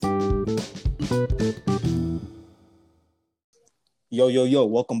Yo,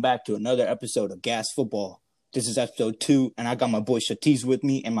 welcome back to another episode of Gas Football. This is episode 2, and I got my boy Shatiz with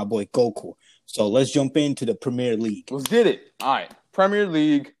me and my boy Goku. So let's jump into the Premier League. Let's get it. All right, Premier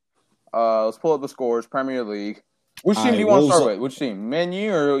League. Let's pull up the scores. Premier League. Which team do you want to start with? Which team? Man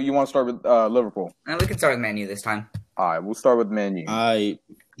U, or you want to start with Liverpool? We can start with Man U this time. All right, we'll start with Man U.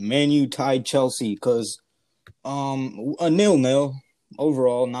 Man U tied Chelsea because a 0-0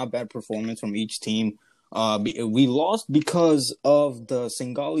 overall, not bad performance from each team. We lost because of the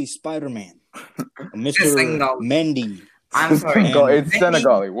Senegalese Spider-Man, Mr. Mendy. I'm sorry. It's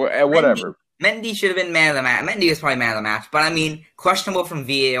Senegalese. Whatever. Mendy should have been man of the match. Mendy was probably man of the match, but I mean, questionable from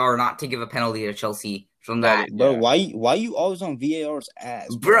VAR not to give a penalty to Chelsea from that. Bro, why you always on VAR's ass,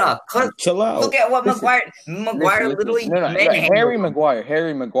 bruh? Chill out. Look at what Maguire literally. Harry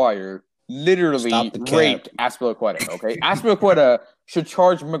Maguire literally raped Azpilicueta. Okay, Azpilicueta should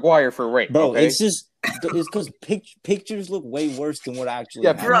charge Maguire for rape. Bro, okay? it's because pictures look way worse than what actually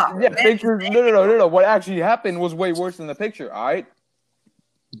happened. Pictures. No. What actually happened was way worse than the picture. All right.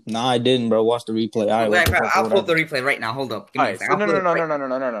 Nah, I didn't, bro. Watch the replay. All right, I'll pull up the replay right now. Hold up. No. Okay.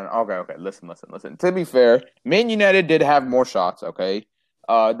 To be fair, Man United did have more shots. Okay.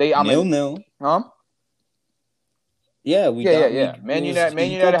 0-0. Huh? Yeah, Man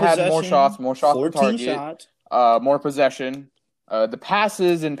United had more shots per target, shots. More possession. The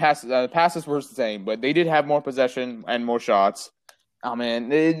passes were the same, but they did have more possession and more shots. Oh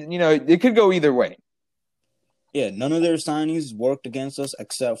man, it could go either way. Yeah, none of their signings worked against us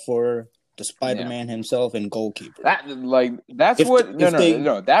except for the Spider-Man himself and goalkeeper. That's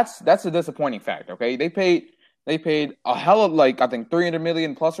a disappointing fact. Okay, they paid a hell of I think 300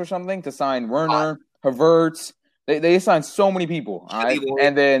 million plus or something to sign Werner, Havertz. They signed so many people, all right?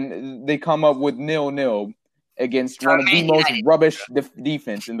 And then they come up with 0-0 against one of the most rubbish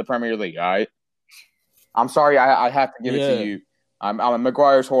defense in the Premier League, all right? I'm sorry, I have to give it to you.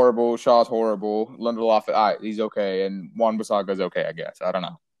 Maguire's horrible, Shaw's horrible, Lindelof, all right, he's okay, and Wan-Bissaka's okay, I guess. I don't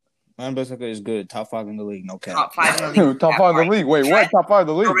know. Wan-Bissaka is good. Top 5 in the league, no cap. Top 5 in the league. Top 5 in the league. Wait, what? Top 5 in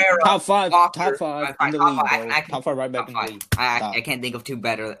the league? Top five in the league, bro. Top 5 right back in the league. I can't think of two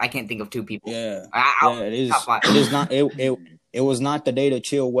better. I can't think of two people. Yeah, it is. It is not. It was not the day to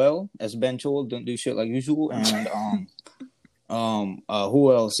chill well, as Ben Chilwell didn't do shit like usual, and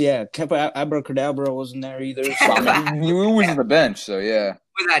who else? Yeah, Kepa Abracadabra wasn't there either. So, he was on the bench, so yeah.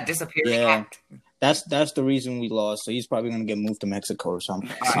 With that disappearing act. That's the reason we lost. So he's probably gonna get moved to Mexico or something.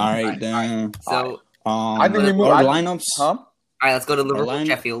 All right, then. So I think we moved our lineups. Huh? All right, let's go to Liverpool,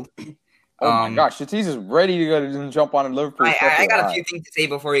 Sheffield. Oh my gosh, Shatiz is ready to go and jump on Liverpool. I got a few things to say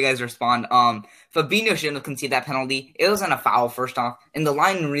before you guys respond. Fabinho shouldn't have conceded that penalty. It wasn't a foul, first off, and the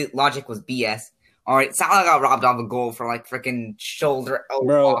line logic was BS. All right, Salah got robbed off a goal for freaking shoulder.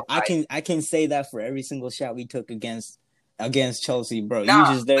 Bro, I can say that for every single shot we took against Chelsea, bro. You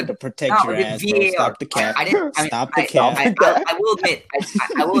just there to protect your ass, bro. Stop the cap. Stop the cap. I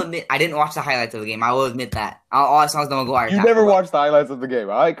will admit, I didn't watch the highlights of the game. I will admit that. All I saw was the Maguire. You never watched the highlights of the game.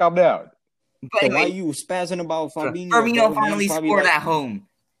 All right, calm down. But anyway, why you spazzing about Fabinho? Firmino finally scored at home,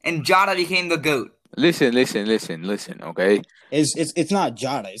 and Jota became the GOAT. Listen, okay? It's not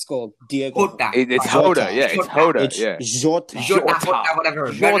Jota. It's called Diego. It's Jota. Yeah, it's Jota. Yeah. Jota,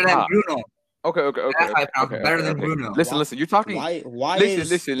 whatever. Better than Bruno. Okay. That's how I pronounce it. Better than Bruno. Listen. You're talking. Why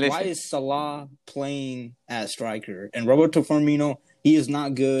is Salah playing at striker and Roberto Firmino? He is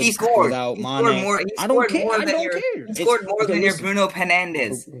not good. He scored without Mane. I don't care. He scored more than your Bruno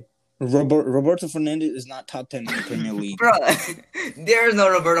Fernandes. Roberto Fernandes is not top 10 in the Premier League. Bro, there is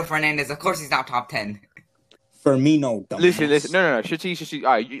no Roberto Fernandes. Of course he's not top 10. Firmino, dumbass. Listen. No. Shatiz. All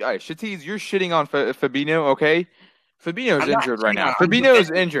right, Shatiz, you're shitting on Fabinho, okay? Fabinho's injured right now. Fabinho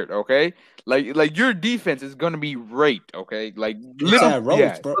is injured, okay? Like your defense is gonna be raped, okay? Like bro.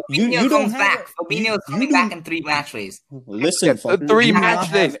 You comes back. Fabinho is coming back in 3 match days. Listen, 3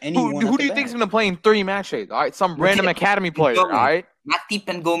 match days. Who do you think is gonna play in 3 match days? All right, some random academy player, all right? Matip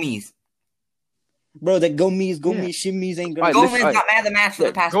and Gomes. Bro, that Gomes shimmies ain't gonna. Gomes got man of the match for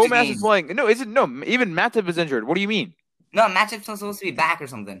the past 2 games. Gomez is playing. No, even Matip is injured. What do you mean? No, Matip's supposed to be back or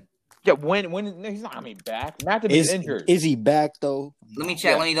something. Yeah, when no, he's not gonna be back. Matip is injured. Is he back though? Let me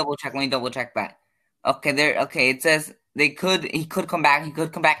check. Yeah. Let me double check that. Okay, it says he could come back. He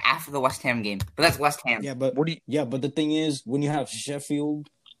could come back after the West Ham game. But that's West Ham. Yeah, but but the thing is, when you have Sheffield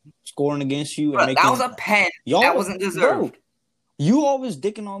scoring against you, bro, that was a pen. That wasn't deserved. Bro, you always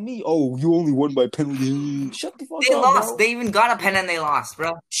dicking on me. Oh, you only won by penalty. Shut the fuck up. They lost. Bro. They even got a pen and they lost,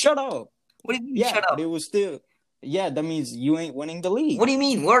 bro. Shut up. What do you mean? Yeah, shut up? But it was still. Yeah, that means you ain't winning the league. What do you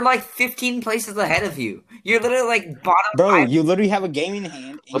mean? We're like 15 places ahead of you. You're literally like bottom Bro, 5. you literally have a game in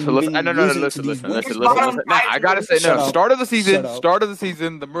hand. And Listen. Nah, I gotta say, no. Start of the season.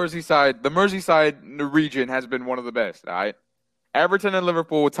 The Merseyside region has been one of the best. All right. Everton and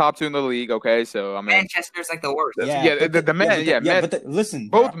Liverpool top 2 in the league. Okay, so I mean, Manchester's like the worst. Listen,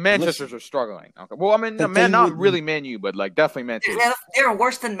 both Manchesters are struggling. Okay, well, I mean, not really Man U, but like definitely Man City. They're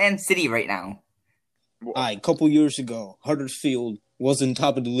worse than Man City right now. All right, a couple years ago, Huddersfield was in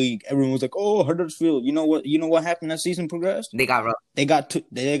top of the league. Everyone was like, "Oh, Huddersfield." You know what happened as season progressed? They got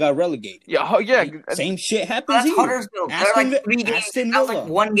relegated. Yeah. Same shit happens here. Huddersfield. They're like 3 games. That's like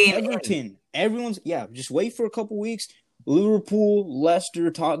 1 game. Everton. Everyone's just wait for a couple weeks. Liverpool,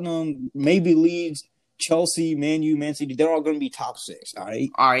 Leicester, Tottenham, maybe Leeds, Chelsea, Man U, Man City. They're all going to be top 6. All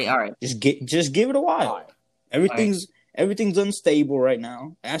right. Just give it a while. Everything's unstable right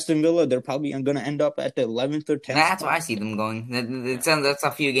now. Aston Villa, they're probably going to end up at the 11th or 10th. That's where I see them going. That's a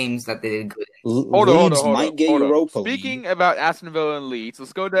few games that they did good. Hold on. Speaking about Aston Villa and Leeds,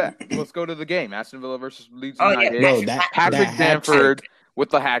 let's go to the game. Aston Villa versus Leeds United. Patrick Bamford with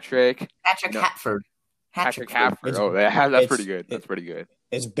the hat trick. Patrick Hatford. Hatford. Oh, that's pretty good. That's pretty good.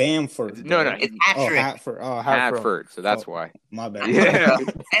 It's Bamford. No, it's Hattrick. Hatford. So that's why. My bad. Yeah.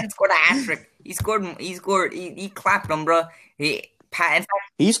 And scored a hat trick. He clapped him, bro. He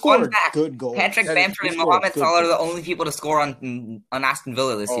scored good goals. Patrick Bamford and Mohamed Salah are the only people to score on Aston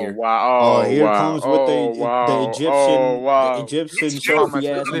Villa this year. Wow! Here comes with the Egyptian trophy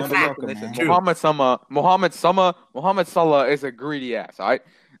ass motherfucker. Mohamed Salah is a greedy ass.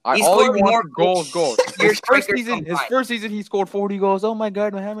 All he wants goals. His first season, he scored 40 goals. Oh my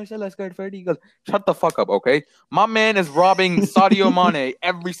God, Mohamed Salah scored 30 goals. Shut the fuck up, okay? My man is robbing Sadio Mane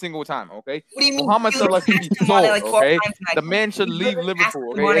every single time, okay? What do you mean? Mohamed Salah should be sold, okay? The man should leave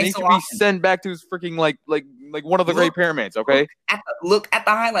Liverpool, okay? And he should be sent back to his freaking like one of the Great Pyramids, okay? Look at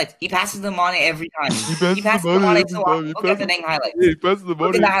the highlights. He passes the Mane every time. He passes the Mane so often. Look at the dang highlights. He passes the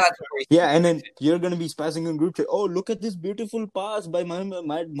Mane. Yeah, and then you're gonna be spazzing in group chat. Oh, look at this beautiful pass by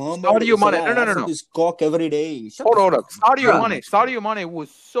Mohamed. Sadio Mane. No. This cock every day. Hold up. Sadio Mane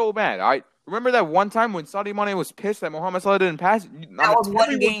was so bad. I remember that one time when Sadio Mane was pissed that Mohamed Salah didn't pass. That was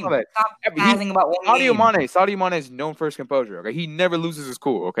one game. Stop passing about one game. Sadio Mane is known for his composure. Okay, he never loses his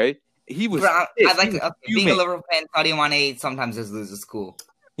cool. Okay. He was. Being a Liverpool fan, Sadio Mane sometimes just loses cool.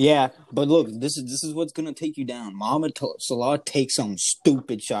 Yeah, but look, this is what's gonna take you down. Mohamed Salah takes some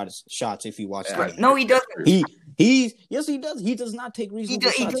stupid shots if you watch the game. No, he doesn't. Yes, he does. He does not take reasonable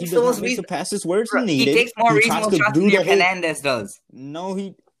shots. He does not make the passes where it's needed. He takes more reasonable shots than your Hernandez does. No,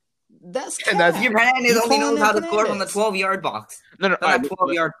 That's your Hernandez only knows how to score from the 12-yard box. No,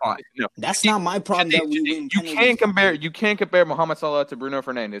 12-yard box. No, that's not my problem. That we win. You can't compare Mohamed Salah to Bruno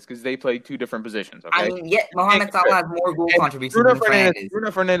Fernandes because they play 2 different positions. Okay? I mean, yet Mohamed Salah has more goal contributions than Fernandes.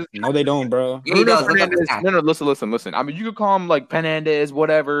 Bruno Fernandes. No, they don't, bro. Yeah, he does. No, listen. I mean, you could call him like Fernandes,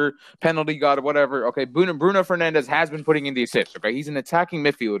 whatever, penalty god, or whatever. Okay, Bruno Fernandes has been putting in the assists. Okay, he's an attacking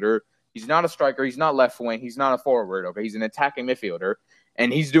midfielder. He's not a striker. He's not left wing. He's not a forward. Okay, he's an attacking midfielder.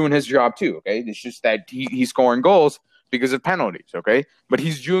 And he's doing his job too, okay? It's just that he's scoring goals because of penalties, okay? But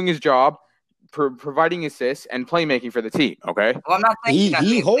he's doing his job, providing assists and playmaking for the team, okay? Well, I'm not saying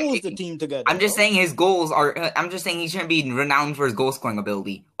he holds the team together. I'm just saying his goals are. I'm just saying he shouldn't be renowned for his goal scoring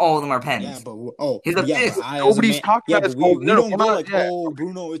ability. All of them are pens. Yeah, but his assists. Nobody's talking about his goals. We don't go like, oh,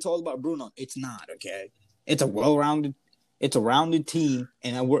 Bruno. It's all about Bruno. It's not, okay? It's a well-rounded. It's a rounded team,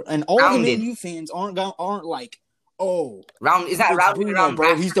 and all the Man U fans aren't like. Oh, is that round,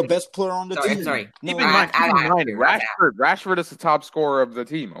 bro? He's the best player on the team. Sorry. Keep in mind, Rashford is the top scorer of the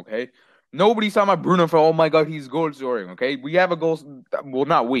team. Okay, nobody's talking about Bruno for. Oh my God, he's goal scoring. Okay, we have a goal. Well,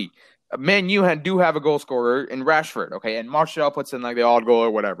 not we. Man U do have a goal scorer in Rashford. Okay, and Martial puts in like the odd goal or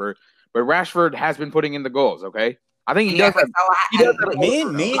whatever. But Rashford has been putting in the goals. Okay, I think he does. The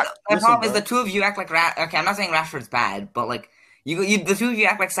problem is the two of you act like. Okay, I'm not saying Rashford's bad, but like the two of you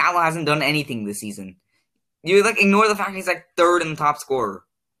act like Salah hasn't done anything this season. You ignore the fact he's like 3rd in the top scorer.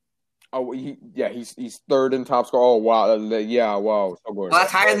 Oh, he's 3rd in top scorer. Oh wow, wow, so good. Well,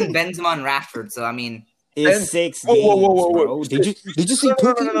 that's higher than Benzema and Rashford. So I mean, it's 6 games, bro. Did you see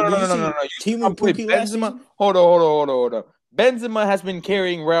Pookie? No. Team and Pookie Benzema. Hold on. Benzema has been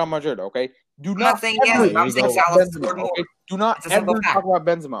carrying Real Madrid. Okay, I'm not saying Salah scored more. Okay? Do not ever talk about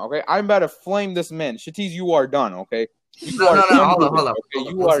Benzema. Okay, I'm about to flame this man. Shatiz, you are done. Okay. No, hold up. Okay,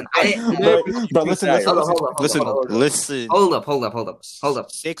 you are. Bro, listen. Hold up.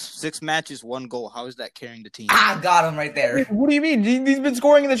 Six matches, 1 goal. How is that carrying the team? Got him right there. What do you mean? He's been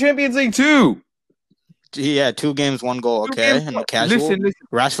scoring in the Champions League too. Yeah, 2 games, 1 goal. Okay, and the casual. Listen.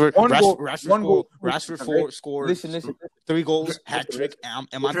 Rashford scored. Listen. 3 goals, hat trick. Am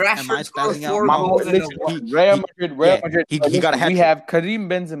I spazzing out? Real Madrid. He got a hat trick. We have Karim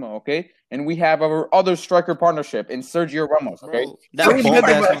Benzema, okay, and we have our other striker partnership in Sergio Ramos, okay.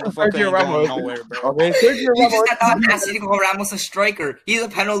 Sergio Ramos nowhere, bro. Okay, Sergio Ramos. You call Ramos a striker. He's a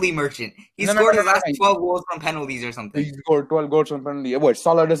penalty merchant. He scored his last 12 goals from penalties or something. He scored 12 goals from penalty. What?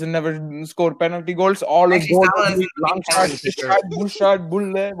 Salah doesn't never score penalty goals. All his goals long shot,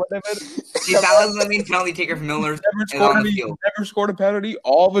 bulle, whatever. Salah's the main penalty taker for Milner. Never scored a penalty.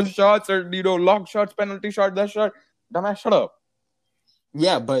 All of his shots are long shots, penalty shot, that shot. Dumbass, shut up.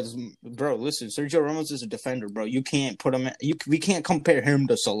 Yeah, but bro, listen, Sergio Ramos is a defender, bro. You can't put him. We can't compare him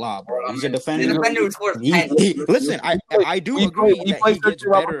to Salah, bro. He's a defender. The defender who scores. Listen, I do agree that he gets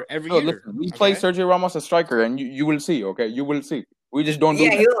better every year. Listen, we play Sergio Ramos a striker, and you will see. Okay, you will see. We just don't.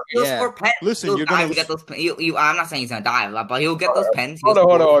 Yeah, he'll score pens. Listen, you're gonna get those. I'm not saying he's gonna die, but he'll get those pens. Hold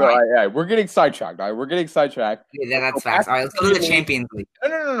on. All right, we're getting sidetracked. All right, we're getting sidetracked. Yeah, that's facts. All right, let's go to the Champions League.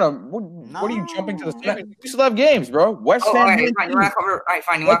 No. What are you jumping to the Champions League? We still have games, bro. West Ham. All right,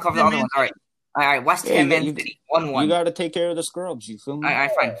 fine. You want to cover the other ones? All right. West Ham, Man City, 1-1. You got to take care of the scrubs. You feel me? All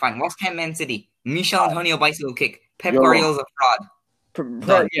right, fine. West Ham, Man City. Michel Antonio bicycle kick. Pep Guardiola's a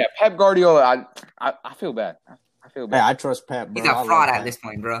fraud. Yeah, Pep Guardiola. I feel bad. Yeah, I trust Pep, bro. He's a fraud at this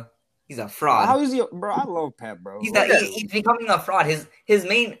point, bro. He's a fraud. How is he, bro? I love Pep, bro. He's becoming a fraud. His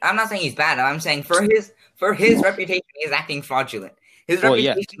main. I'm not saying he's bad. I'm saying for his reputation, he's acting fraudulent. His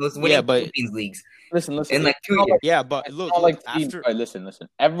reputation was winning Champions Leagues. Listen. In like 2 years. Yeah, but look, listen.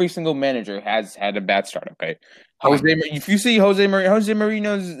 Every single manager has had a bad start. Okay, if you see Jose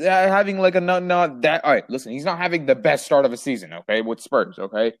Mourinho's having like a not that. All right, listen. He's not having the best start of a season. Okay, with Spurs.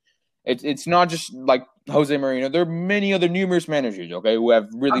 Okay. It's not just like Jose Mourinho. There are many other numerous managers, okay, who have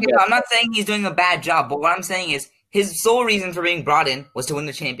really. Okay, I'm not saying he's doing a bad job, but what I'm saying is his sole reason for being brought in was to win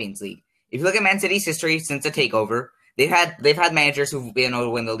the Champions League. If you look at Man City's history since the takeover, they've had managers who've been able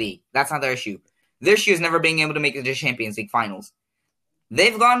to win the league. That's not their issue. Their issue is never being able to make it to Champions League finals.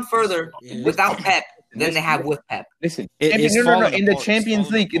 They've gone further without Pep than they have with Pep. Listen, in the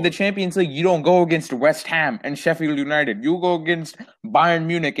Champions League, you don't go against West Ham and Sheffield United. You go against Bayern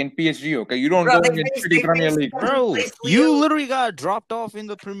Munich and PSG. Okay, you don't go against the Premier League, bro. You literally got dropped off in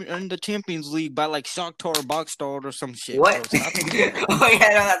the Champions League by like Shakhtar Bogstad or some shit. What? Bro. Oh yeah,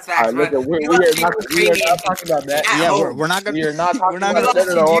 no, that's facts. Right, we are not talking about that. Yeah, we're not gonna. We're not talking about that.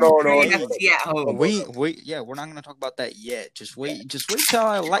 Hold on. Wait. Yeah, we're not gonna talk about that yet. Just wait till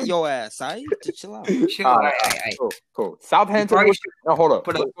I light your ass. Alright, just chill out. Cool. Southampton. Hold up.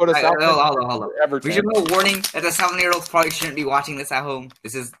 Hold on. Everton. We should put a warning that the 7-year-olds probably shouldn't be watching this at home.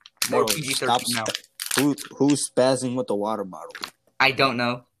 This is more PG-13 now. Who's spazzing with the water bottle? I don't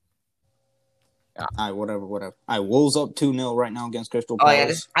know. Alright, whatever. Alright, Wolves up 2-0 right now against Crystal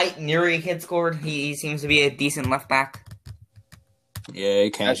Palace. Oh yeah, Nuri kid scored. He seems to be a decent left back. Yeah,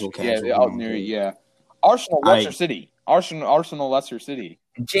 casual. Nuri, yeah. Arsenal, Leicester City. Arsenal, Leicester City.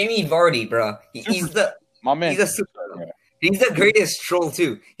 Jamie Vardy, bro. He's my man. He's the greatest troll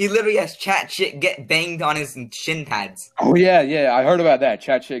too. He literally has chat shit get banged on his shin pads. Oh yeah. I heard about that.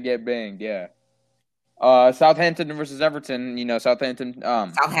 Chat shit get banged. Yeah. Southampton versus Everton. You know, Southampton.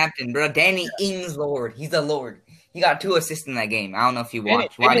 Southampton, bro. Danny Ings, Lord. He's a Lord. He got 2 assists in that game. I don't know if you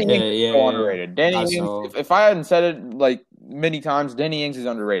watched. Danny Ings is so underrated. Danny Ings. If I hadn't said it like many times, Danny Ings is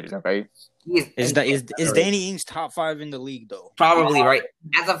underrated. Okay. Is Danny Ings top 5 in the league though? Probably right.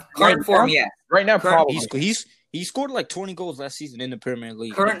 As of current form, yeah. Right now, probably. He scored like 20 goals last season in the Premier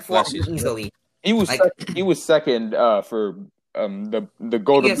League. Current form, easily. He was second for the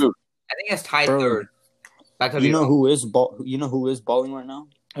Golden Boot. I think it's tied third. You know who is balling right now?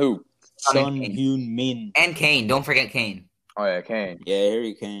 Who? Son Heung-min and Kane. Don't forget Kane. Oh yeah, Kane. Yeah,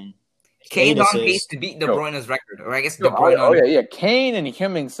 Harry Kane. Kane's on pace to beat De Bruyne's record, or I guess De Bruyne. Oh yeah, Kane and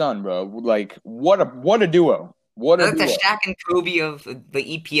Heung-min Son, bro. Like what a duo. That's the Shaq and Kobe of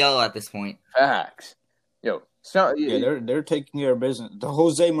the EPL at this point. Facts. They're taking care of business. The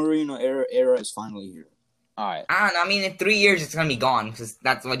Jose Mourinho era is finally here. All right. I don't know. I mean, in 3 years it's gonna be gone because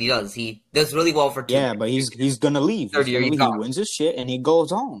that's what he does. He does really well for 2 years. Yeah, but he's gonna leave. He wins his shit and he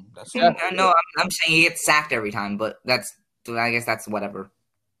goes on. That's what I know. I'm saying he gets sacked every time, but I guess that's whatever.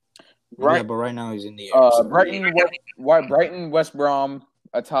 Right. Yeah, but right now he's in the air. Brighton, West Brom,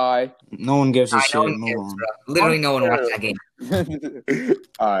 a tie. No one gives a shit. Literally, no one watched that game.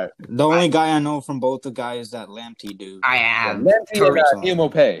 All right. The only guy I know from both the guys is that Lamptey dude. I am. Lamptey and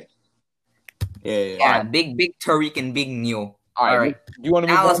Mopay. Yeah. Big Tariq and Big Neil. All right. Do you want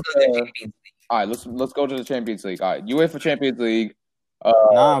to move on? All right, let's go to the Champions League. All right, UEFA Champions League.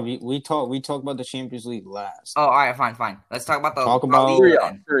 We talk about the Champions League last. Oh, all right, fine. Let's talk about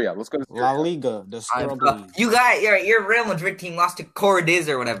Serie A. Let's go to La Liga, the scrub league. You got your Real Madrid team lost to Cordiz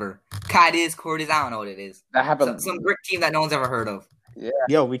or whatever. Cordiz, I don't know what it is. That happened. Some Greek team that no one's ever heard of. Yeah.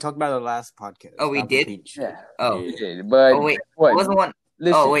 Yo, we talked about it last podcast. Oh, we did? Yeah. Oh. We did. But wait. What was the one?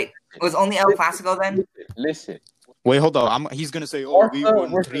 Listen, it was only El Clasico then? Listen. Wait, hold on. He's gonna say, "Oh, we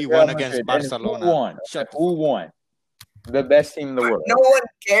won 3-1 against Barcelona." Who won? The best team in the world. No one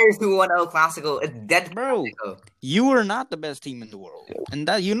cares who won El Clasico. It's dead, bro. Clasico. You are not the best team in the world, and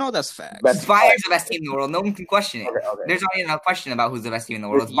that's fact. Bayern's the best team in the world. No one can question it. Okay. There's not even a question about who's the best team in the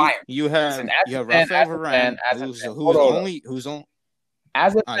world. It's Bayern. You have Rafael Varane, who's on.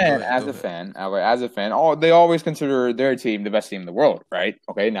 As a fan, they always consider their team the best team in the world, right?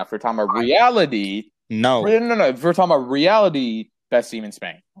 Okay, now if we're talking about reality, no. If we're talking about reality, best team in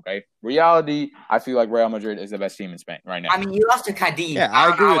Spain, okay? Reality, I feel like Real Madrid is the best team in Spain right now. I mean, you lost to Cadiz. Yeah,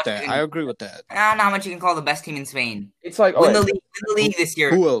 I agree with that. I agree with that. I don't know how much you can call the best team in Spain. It's like win the league this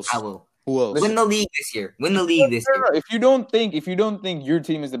year. Who else? I will. Who else? Win the league this year. If you don't think your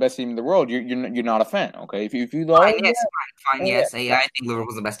team is the best team in the world, you're not a fan, okay? If you fine, yes. I think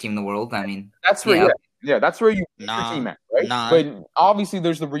Liverpool's the best team in the world. I mean, that's where that's where you put your team at, right? But obviously,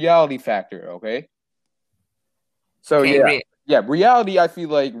 there's the reality factor, okay? So reality. I feel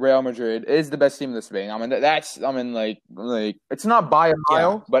like Real Madrid is the best team in Spain. I mean, like it's not by a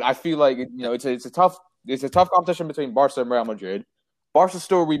mile, but I feel like it's a tough competition between Barca and Real Madrid. Barca's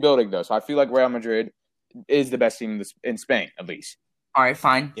still rebuilding though, so I feel like Real Madrid is the best team in Spain, at least. All right,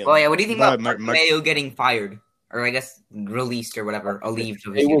 fine. Yeah, what do you think about Mayo getting fired, or I guess released or whatever, relieved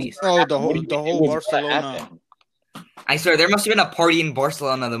of his duties? The whole Barcelona. I swear, there must have been a party in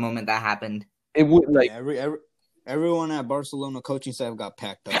Barcelona the moment that happened. It would everyone at Barcelona coaching staff got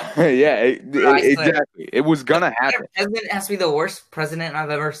packed up. Exactly. It was gonna happen. The president has to be the worst president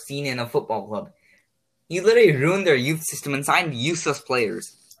I've ever seen in a football club. He literally ruined their youth system and signed useless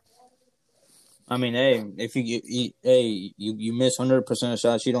players. I mean, hey, if you miss 100% of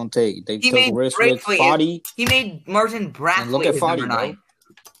shots you don't take. They took risks with Fati. He made Martin Braithwaite his number 9.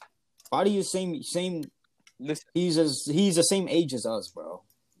 Fati is same. Listen. He's the same age as us, bro.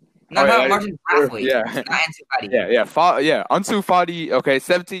 No, Martin Braithwaite. Yeah. Not Ansu Fati. Yeah. Ansu Fati, okay,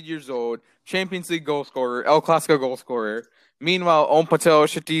 17 years old, Champions League goal scorer, El Clasico goal scorer. Meanwhile, Om Patel,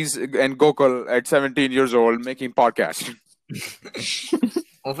 Shatiz, and Gokul at 17 years old making podcasts.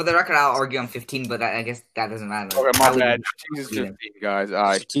 Well, for the record, I'll argue I'm 15, but I guess that doesn't matter. Okay, my bad. Shatiz is 15, guys. All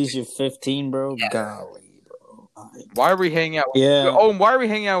right. Shatiz is 15, bro? Yeah. Golly, bro. Right. Why are we hanging out? Why are we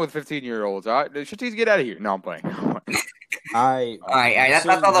hanging out with 15-year-olds? All right? Shatiz, get out of here. No, I'm playing. All right. That's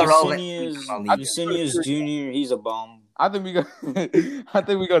all the role. Vicinius Jr., he's a bum. I think we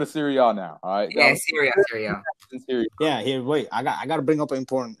go to Serie A now. All right. Yeah, Serie A. Yeah. Here, wait. I got to bring up an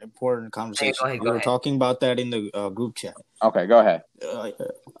important conversation. Go ahead. We were talking about that in the group chat. Okay, go ahead.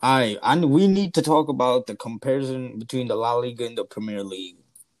 We need to talk about the comparison between the La Liga and the Premier League.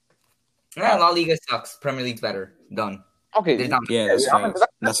 Yeah, La Liga sucks. Premier League's better. Done. Okay.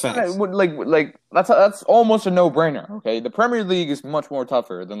 That's facts. Like that's almost a no-brainer. Okay, the Premier League is much more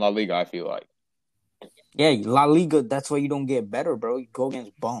tougher than La Liga. I feel like. Yeah, La Liga. That's why you don't get better, bro. You go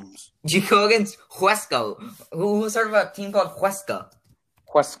against bums. You go against Huesca. Who's heard of a team called Huesca?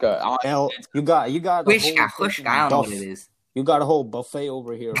 You got Huesca. I don't know what it is. You got a whole buffet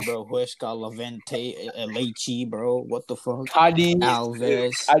over here, bro. Huesca, Levante, Leche, bro. What the fuck? Cadiz,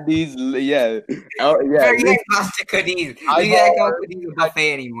 Alves. Cadiz, yeah. You guys lost to Cadiz. You guys don't Cadiz a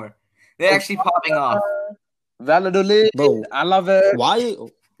buffet anymore. They're actually popping off. Valladolid, bro. I love it.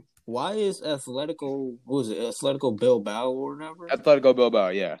 Why is Atletico Bilbao or whatever? Atletico Bilbao,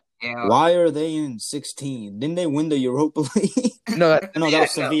 yeah. Why are they in 16? Didn't they win the Europa League? No, that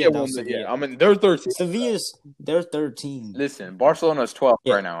was Sevilla. Yeah, I mean, they're 13. They're 13. Listen, Barcelona's 12th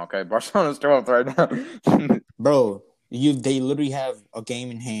right now, okay? Barcelona's 12th right now. Bro, they literally have a game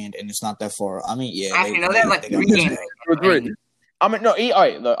in hand, and it's not that far. I mean, yeah. Actually, they have like 3 games. I mean, no,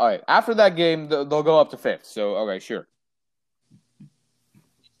 all right. After that game, they'll go up to 5th. So, okay, sure.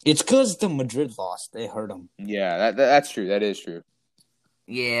 It's because the Madrid lost. They hurt them. Yeah, that's true. That is true.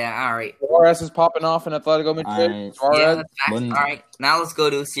 Yeah, all right. Suarez is popping off in Atletico Madrid. All right. Now let's go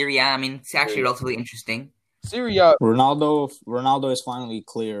to Serie A. I mean, it's actually relatively interesting. Serie A. Ronaldo is finally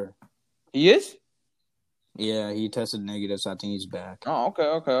clear. He is? Yeah, he tested negative, so I think he's back. Oh, okay.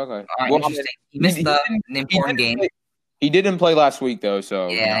 All right, interesting. He missed an important game. He didn't play last week, though. So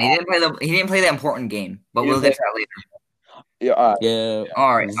yeah, he didn't play the important game, but we'll get to that later. Yeah. Yeah.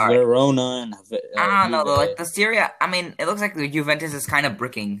 All right. Verona and I don't know though. Like the Serie A, I mean, it looks like the Juventus is kind of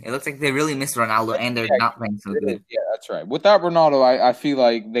bricking. It looks like they really miss Ronaldo, and they're not playing so good. Yeah, that's right. Without Ronaldo, I feel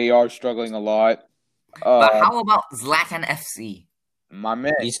like they are struggling a lot. But how about Zlatan FC? My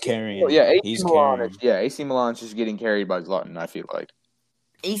man, he's carrying. Yeah, AC Milan is just getting carried by Zlatan. I feel like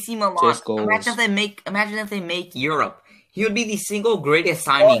AC Milan. Imagine if they make Europe. He would be the single greatest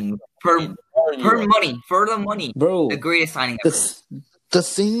signing per money for the money, bro. The greatest signing ever. The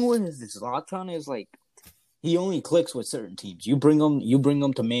thing with Zlatan is like he only clicks with certain teams. You bring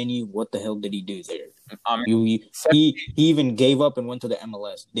him to Man U. What the hell did he do there? He even gave up and went to the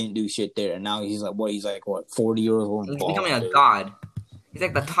MLS. Didn't do shit there, and now he's like 40 years old. He's becoming a god. He's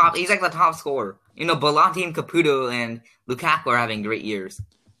like the top scorer. You know, Belotti and Caputo and Lukaku are having great years.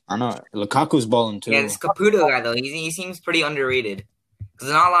 I know Lukaku's balling too. Yeah, this Caputo guy though, he seems pretty underrated because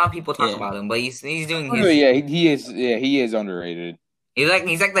not a lot of people talk about him, but he's doing his. Yeah, he is. Yeah, he is underrated. He's like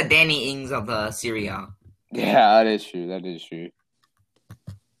the Danny Ings of the Serie A. Yeah, that is true.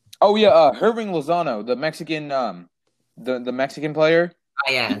 Oh yeah, Hirving Lozano, the Mexican, the Mexican player.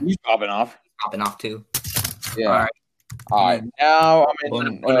 Oh yeah, he's popping off. Popping off too. Yeah. All right. Now I'm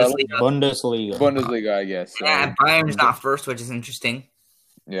in Bundesliga, I guess. So. Yeah, Bayern's not first, which is interesting.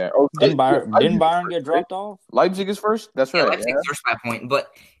 Yeah. Didn't Bayern get dropped off? Leipzig is first. That's right. Leipzig is first by a point.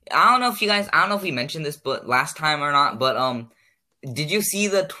 But I don't know if we mentioned this, but last time or not. But did you see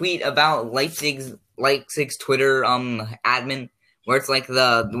the tweet about Leipzig's Twitter admin where it's like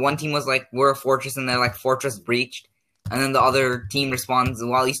the one team was like we're a fortress and they're like fortress breached, and then the other team responds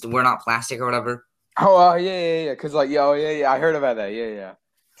well at least we're not plastic or whatever. Oh yeah. Because I heard about that. Yeah.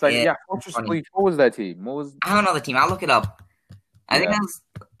 It's like fortress breach. What was that team? I don't know the team. I'll look it up. I think that's.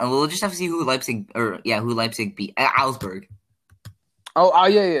 We'll just have to see who Leipzig beat. Augsburg. Oh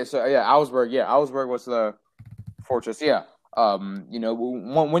yeah. So Augsburg. Yeah, Augsburg was the fortress. Yeah. When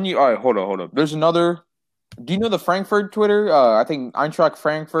you all right, hold up. There's another. Do you know the Frankfurt Twitter? I think Eintracht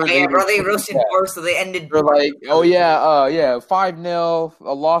Frankfurt. They roasted first, so they ended. They're like, 5-0,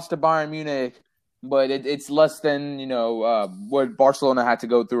 a loss to Bayern Munich, but it's less than what Barcelona had to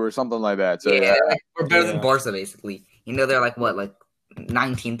go through or something like that. So we're better than Barca basically. They're like what, like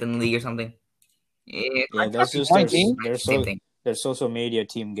 19th in the league or something. Yeah, that's just their social media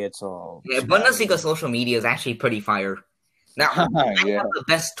team gets all. Yeah, Bundesliga social media is actually pretty fire. Now, I have the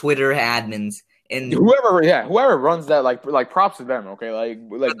best Twitter admins. And whoever runs that, like props to them, okay? Like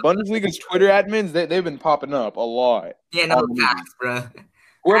Bundesliga's Twitter admins, they've been popping up a lot. Yeah, no facts, bro.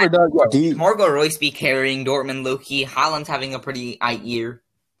 Whoever does, Margot Royce be carrying Dortmund low-key. Haaland's having a pretty year.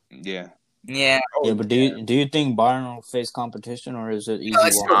 Yeah. Yeah. But do you think Bayern will face competition, or is it easy?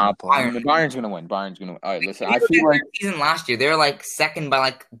 Bayern's gonna win. All right, listen. I feel like season last year they were like second by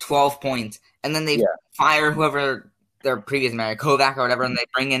like 12 points, and then they fire whoever their previous manager, Kovac or whatever, and they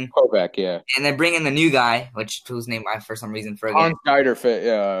bring in Kovac, and they bring in the new guy, whose name I for some reason forget. Hans Schneider,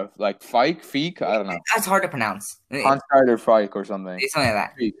 like Feek, I don't know. That's hard to pronounce. Hans Schneider Feik or something. Something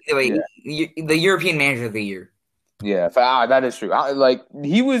like that. Anyway, the European Manager of the Year. Yeah, that is true.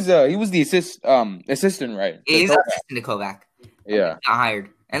 He was the assistant, right? Yeah, he's assistant to Kovac. Yeah, got hired,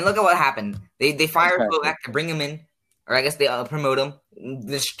 and look at what happened. They fired Kovac to bring him in, or I guess they promote him,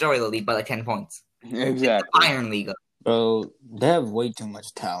 destroy the league by like 10 points. Exactly, Iron League. Bro, they have way too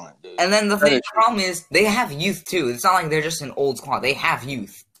much talent, dude. And then the problem is they have youth too. It's not like they're just an old squad. They have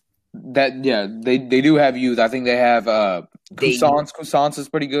youth. They do have youth. I think they have Cousins. Cousins is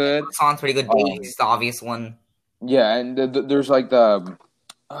pretty good. Cousins pretty good. Davies is the obvious one. Yeah, and there's like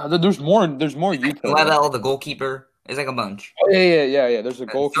there's more youth. Level, the goalkeeper. There's like a bunch. Oh, yeah. There's a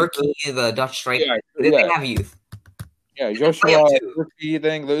goalkeeper. Turkey, the Dutch striker. They have youth. Yeah, Joshua, Turkey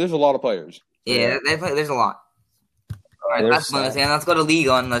thing. There's a lot of players. Yeah, they play. There's a lot. All right, that's Bundesliga. Let's go to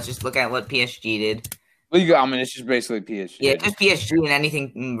Liga and let's just look at what PSG did. Liga, I mean, it's just basically PSG. Yeah, just PSG and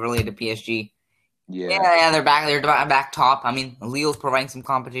anything related to PSG. Yeah, they're back. They're back top. I mean, Lille's providing some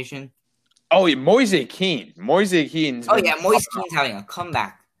competition. Oh, yeah, Moise Kean. Moise Kean's having a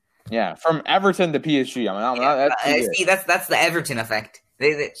comeback. Yeah, from Everton to PSG. I mean, that's the Everton effect.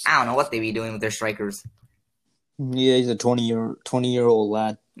 They I don't know what they be doing with their strikers. Yeah, he's a 20-year-old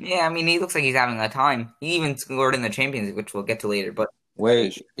lad. Yeah, I mean, he looks like he's having a time. He even scored in the Champions League, which we'll get to later. But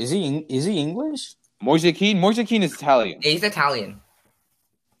wait, is he English? Moise Kean is Italian. Yeah, he's Italian.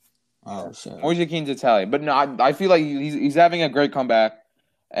 Oh shit. Moise Kean's Italian, but no, I feel like he's having a great comeback,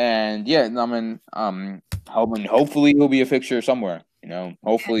 and hopefully he'll be a fixture somewhere.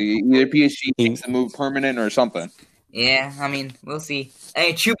 Hopefully either PSG makes the move permanent or something. Yeah, I mean, we'll see.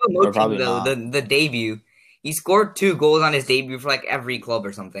 Hey, Choupo-Moting though, the debut. He scored 2 goals on his debut for like every club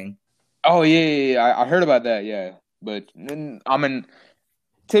or something. Oh yeah. I heard about that. Yeah. But I mean,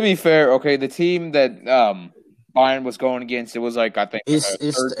 to be fair, okay, the team that Bayern was going against, it was like I think it's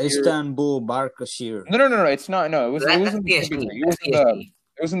Istanbul Basaksehir. No, it's not. No, it was in the Champions League.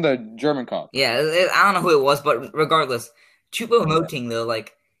 It was in the German Cup. Yeah, I don't know who it was, but regardless, Choupo-Moting though,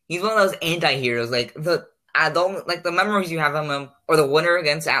 like he's one of those anti-heroes. Like the memories you have of him, or the winner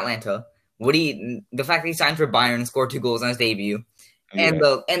against Atlanta. The fact that he signed for Bayern and scored 2 goals on his debut, and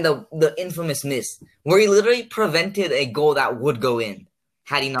the infamous miss where he literally prevented a goal that would go in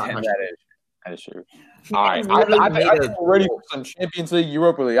had he not. That is true. All right, I think we're ready for some Champions League,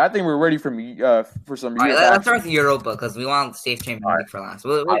 Europa League. I think we're ready for some. All right, let's start with Europa because we want to save Champions League for last.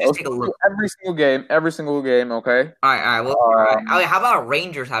 We'll just take a look. Every single game. Okay. All right. How about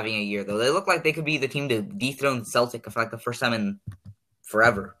Rangers having a year though? They look like they could be the team to dethrone Celtic for like the first time in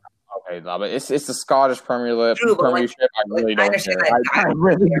forever. Okay, no, but it's the Scottish Premiership. I really don't care. I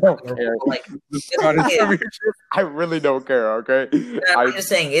really don't care. I really don't care. Okay, I'm just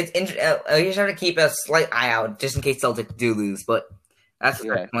saying it's. You just have to keep a slight eye out just in case Celtic do lose. But that's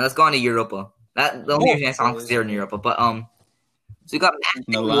fair. Well, let's go on to Europa. The only reason I saw zero in Europa, but so we got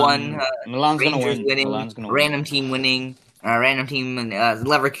Milan 1, Milan's Rangers gonna win. winning, Milan's gonna random win. team winning, random team and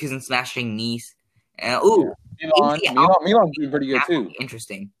Leverkusen smashing Nice. Milan's doing pretty good too.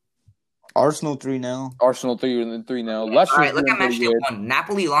 Interesting. Arsenal 3-0. Arsenal 3-0. All right, look at match day 1.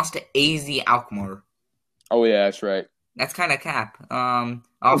 Napoli lost to AZ Alkmaar. Oh yeah, that's right. That's kind of cap.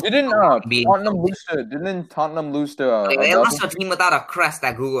 Didn't Tottenham lose to? They lost to a team without a crest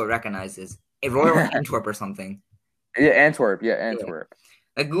that Google recognizes. A Royal Antwerp or something. Yeah, Antwerp. Yeah.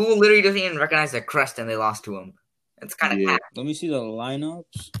 Like Google literally doesn't even recognize their crest, and they lost to them. It's kind of cap. Let me see the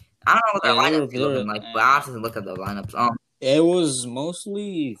lineups. I don't know what their lineups looking like, but I have to look at the lineups. It was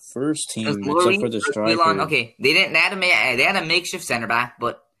mostly first team except for the striker. Okay, they had a makeshift center back,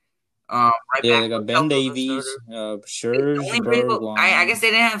 but they got Ben Davies, Scherz, I guess they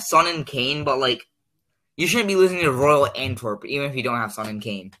didn't have Son and Kane, but like you shouldn't be losing to Royal Antwerp even if you don't have Son and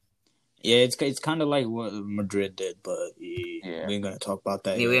Kane. Yeah, it's kind of like what Madrid did, but we ain't gonna talk about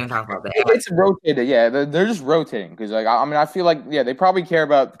that. Yeah, we ain't talk about that. It's rotated. Yeah, they're just rotating because like I feel like they probably care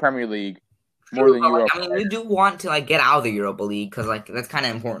about the Premier League more than Europa. I mean, we do want to like get out of the Europa League because like that's kind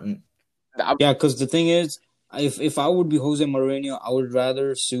of important. Yeah, because the thing is, if I would be Jose Mourinho, I would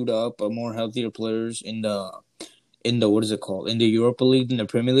rather suit up a more healthier players in the what is it called, in the Europa League than the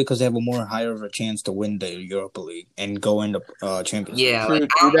Premier League because they have a more higher of a chance to win the Europa League and go into Champions League. Yeah,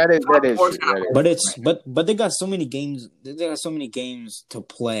 that is. But they got so many games. They got so many games to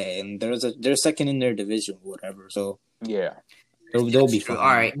play, and they're second in their division, whatever. So yeah. They'll be fine. All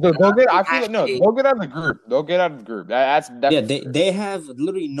right. They'll get out of the group. They'll get out of the group. That's they have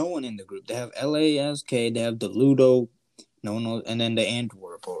literally no one in the group. They have LASK, they have the Ludo, and then the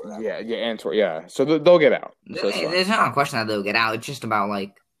Antwerp. Antwerp. Yeah, so they'll get out. So there's not a question that they'll get out. It's just about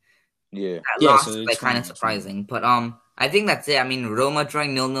like that loss is like kind of surprising. But I think that's it. I mean, Roma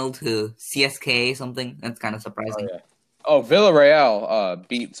drawing 0-0 to CSK something. That's kind of surprising. Villarreal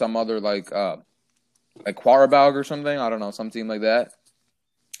beat some other like Qarabağ or something. I don't know, some team like that.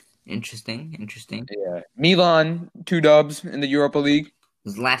 Interesting. Yeah. Milan, 2 dubs in the Europa League.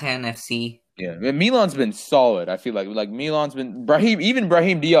 Zlatan FC. Yeah. Milan's been solid, I feel like Milan's been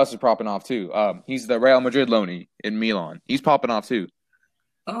Brahim Diaz is popping off too. He's the Real Madrid loanee in Milan. He's popping off too.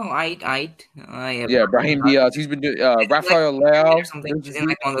 Oh, yeah, Brahim Diaz. He's been doing Rafael Leao.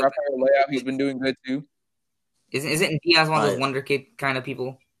 He's been doing good too. Isn't Diaz one of those wonder kid kind of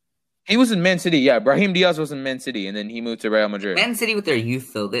people? He was in Man City, yeah. Brahim Diaz was in Man City, and then he moved to Real Madrid. Man City with their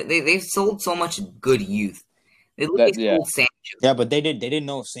youth, though, they've sold so much good youth. They sold Sancho. Yeah, but they didn't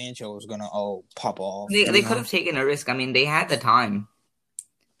know Sancho was gonna pop off. They could have taken a risk. I mean, they had the time.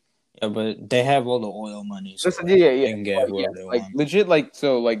 Yeah, but they have all the oil money. So listen, they can get legit,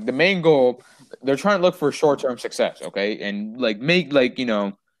 the main goal, they're trying to look for short-term success, okay, and make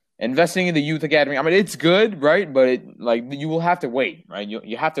investing in the youth academy. I mean, it's good, right? But you will have to wait, right?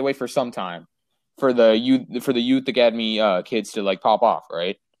 You have to wait for some time for the youth academy kids to pop off,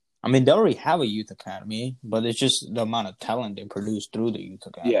 right? I mean, they already have a youth academy, but it's just the amount of talent they produce through the youth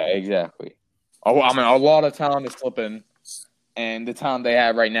academy. Yeah, exactly. Oh, I mean, a lot of talent is slipping, and the talent they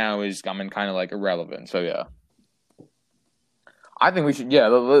have right now is, kind of irrelevant. So yeah, I think we should. Yeah,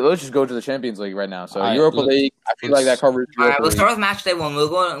 let's just go to the Champions League right now. So Europa League, I feel like that covers. All right, let's start with match day 1. We'll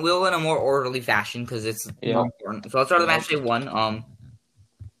go in a more orderly fashion because it's more important. So let's start with match day 1.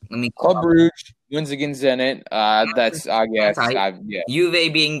 Club Brugge wins against Zenit. That's I guess.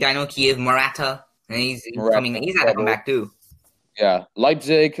 Juve being Dynamo Kiev, Morata, and he's coming. He's had to come back too. Yeah,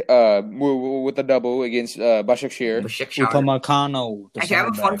 Leipzig with the double against Başakşehir. Upamecano. Actually, I have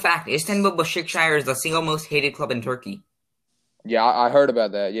a fun fact. Istanbul Başakşehir is the single most hated club in Turkey. Yeah, I heard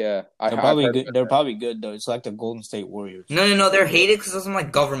about that. Yeah, they're probably good. They're probably good though. It's like the Golden State Warriors. No. They're hated because of some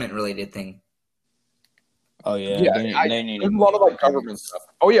like government related thing. Oh yeah, they need a lot of like government stuff.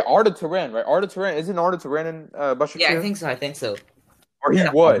 Oh yeah, Arda Turan, right? Isn't Arda Turan in Başakşehir? Yeah, I think so. Or he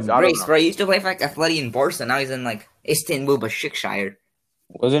was. He used to play for like Atleti and Barca. Now he's in like Istanbul Başakşehir.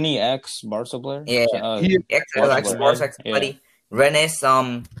 Wasn't he ex-Barca player? Yeah, he ex-Barca, ex-Atleti. Rennes.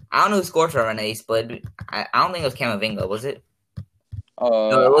 I don't know who scored for Rennes, but I don't think it was Camavinga, was it?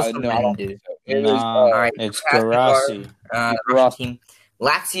 No, it was some random dude. It's Guirassy. Team.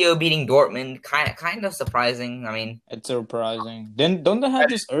 Lazio beating Dortmund, kind of surprising. I mean, it's surprising. Then don't they have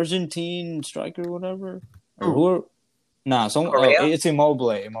this Argentine striker, or whatever? Or who are? Nah, it's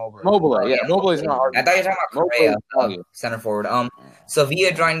Immobile. Yeah, Immobile's not hard. I thought you were talking about Correa, center forward.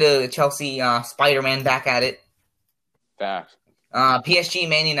 Sevilla trying to Chelsea, Spider-Man back at it. Back. PSG,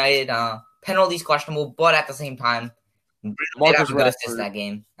 Man United, penalties questionable, but at the same time, Marcus Rashford assist that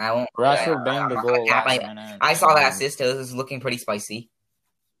game. Rashford banged the goal. I saw that assist. It was looking pretty spicy.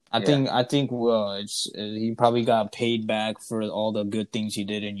 I think he probably got paid back for all the good things he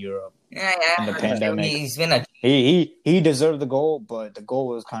did in Europe. Yeah. In the pandemic, he's been he deserved the goal, but the goal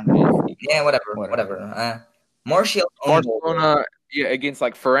was kind of whatever. Barcelona, against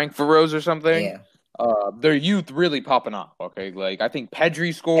like Ferencváros or something. Yeah. Their youth really popping off. Okay, like I think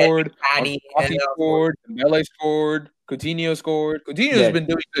Pedri scored, scored, Dembele scored, Coutinho scored. Coutinho's been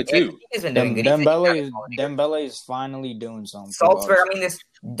doing good too. He's been doing good. Dembele is finally doing something. Salzburg. I mean, this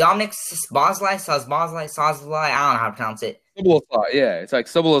Dominic Szoboszlai. I don't know how to pronounce it. Yeah, it's like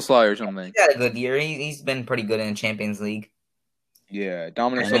Szoboszlai or something. He's had a good year. He's been pretty good in the Champions League. Yeah,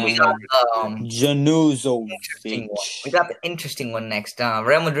 Dominic Januzovic. We got the interesting one next.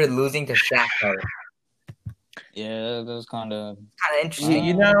 Real Madrid losing to Shakhtar. Yeah, that was kind of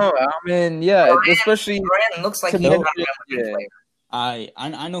interesting. Especially Varane looks like he's not a Real Madrid player.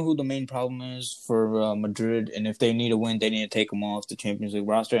 I know who the main problem is for Madrid, and if they need to win, they need to take him off the Champions League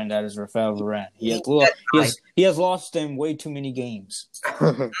roster, and that is Rafael Varane. He has lost them way too many games.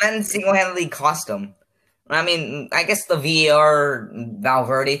 And single-handedly cost him. I mean, I guess the VAR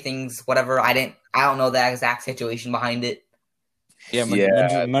Valverde things, whatever. I don't know the exact situation behind it. Yeah,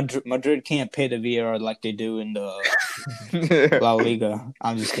 Madrid can't pay the VAR like they do in the La Liga.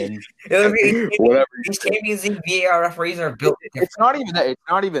 I'm just kidding. Whatever. These Champions League VAR referees are built. It's not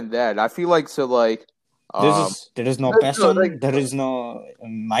even that. I feel like there is no passion. There is no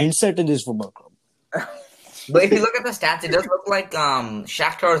mindset in this football club. But if you look at the stats, it does look like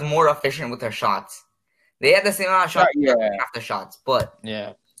Shakhtar is more efficient with their shots. They had the same amount of shots, half the shots, but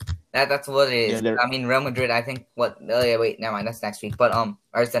that's what it is. I mean, Real Madrid. I think wait, never mind. That's next week. But or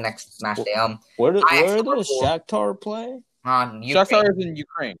it's the next match day. Where does Shakhtar play? Shakhtar is in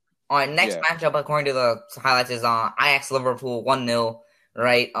Ukraine. All right, next matchup according to the highlights is Ajax Liverpool 1-0.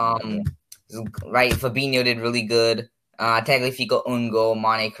 Right. Right. Fabinho did really good. Tagliafico own goal,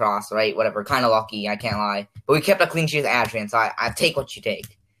 Mane cross. Right. Whatever. Kind of lucky. I can't lie. But we kept a clean sheet with Adrian, so I take what you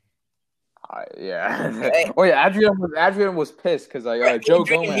take. Adrian was pissed because Joe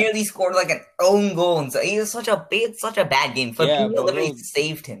Gomez nearly scored like an own goal, and so he's such a bad game. Fabinho literally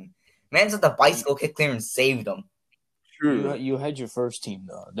saved him. Man's with the bicycle kick clear and saved him. True. You had your first team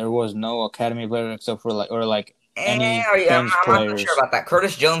though. There was no academy player except for any I'm not sure about that.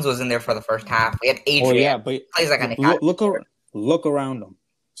 Curtis Jones was in there for the first half. We had Adrian. But plays like an look around them.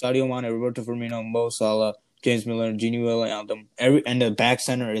 Sadio Mane, Roberto Firmino, Mo Salah, James Miller, Gini Wijnaldum, and the back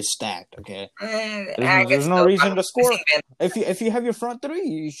center is stacked. Okay, there's no reason to score. If you have your front three,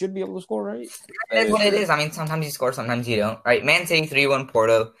 you should be able to score, right? That's what it is. I mean, sometimes you score, sometimes you don't. Right? Man City 3-1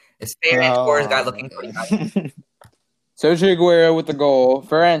 Porto. This Ferran Torres guy looking pretty nice. Sergio Aguero with the goal.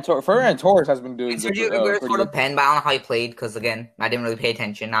 Ferran Torres has been doing good. Sergio Aguero scored a pen, but I don't know how he played because again, I didn't really pay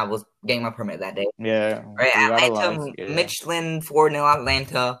attention. I was getting my permit that day. Yeah. Right. Atlanta, Michelin 4-0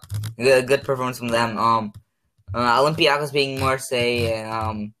 Atlanta. Good performance from them. Olympiacos beating Marseille,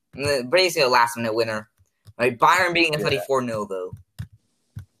 and basically a last-minute winner. Right, Bayern beating Atleti 4-0 though.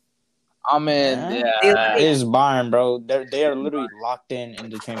 It is Bayern, bro. They are literally locked in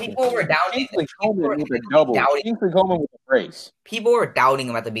the championship. People were doubting. Kingsley Coman with a double. Kingsley Coman with a brace. People were doubting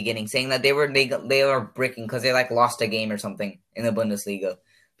him at the beginning, saying that they were bricking because they lost a game or something in the Bundesliga.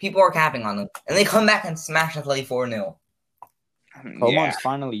 People are capping on them, and they come back and smash Atleti 4-0.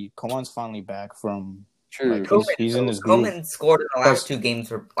 Coman's finally back from True. Like he's in his groove. Koeman scored in the last 2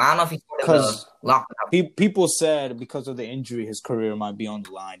 games. I don't know if he scored in the lockout. People said because of the injury, his career might be on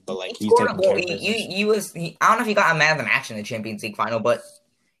the line. But like he's taking care of business. I don't know if he got a man of the match in the Champions League final, but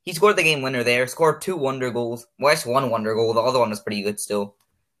he scored the game winner there. Scored 2 wonder goals. Well, just 1 wonder goal. The other one was pretty good still.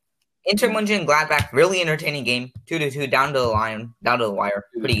 Inter Mönchengladbach, really entertaining game. 2-2 down to the wire.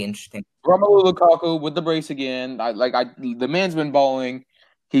 Pretty interesting. Romelu Lukaku with the brace again. The man's been balling.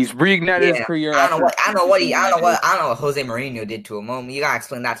 He's reignited his career. I don't know what Jose Mourinho did to him. You gotta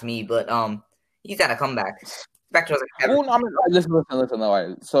explain that to me. But he's had a comeback. Listen.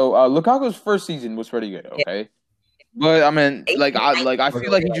 So Lukaku's first season was pretty good. Okay. Yeah. But I mean, I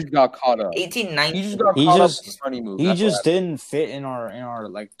feel like he just got caught up. 18-19. He just got caught up with funny moves. He just didn't fit in our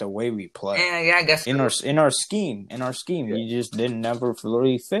like the way we play. Yeah, I guess in our scheme, he just didn't never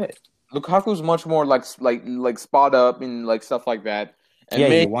really fit. Lukaku's much more like spot up and like stuff like that.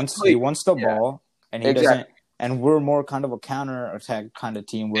 And he wants the ball, and he doesn't. And we're more kind of a counter attack kind of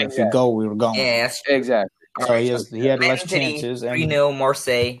team where if we go, we were going. Yeah, exactly. So he had less chances. 3-0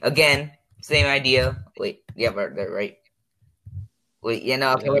 Marseille again. Same idea. Wait, yeah, right. Wait,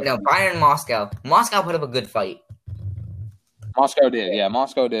 no. Bayern Moscow. Moscow put up a good fight. Moscow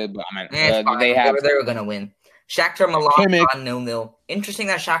did, but I mean, they were gonna win. Shakhtar Milan 0-0. Interesting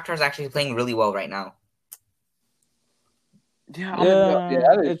that Shakhtar is actually playing really well right now.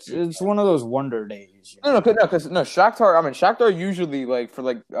 It's one of those wonder days. Because Shakhtar. I mean, Shakhtar usually I feel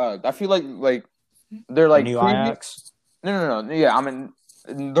like they're like new Ajax. No. Yeah, I mean,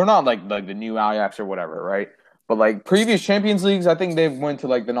 they're not like the new Ajax or whatever, right? But like previous Champions Leagues, I think they've went to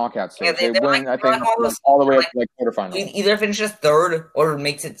like the knockout stage. Yeah, they win, I think, all the way up to like quarterfinals. Either finishes third or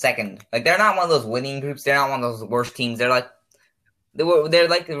makes it second. Like they're not one of those winning groups. They're not one of those worst teams. They're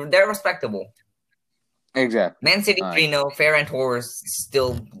respectable. Exactly. Man City 3-0. Ferran Torres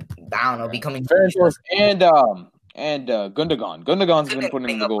still, I don't know, becoming. Ferran Torres and Gundogan. Gundogan's been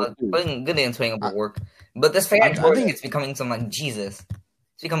putting in the goal. Gundogan's putting up work, but this Ferran Torres is becoming some like Jesus.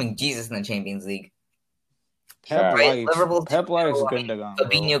 It's becoming Jesus in the Champions League. Liverpool. Pep likes Gundogan.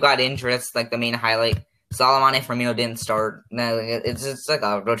 Fabinho got interest, like the main highlight. Salamane and Firmino didn't start. No, it's like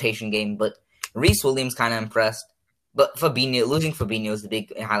a rotation game, but Reece Williams kind of impressed. But losing Fabinho is the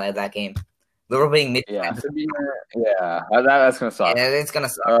big highlight of that game. Liverpool being mid. Yeah, that's gonna suck. Yeah, it's gonna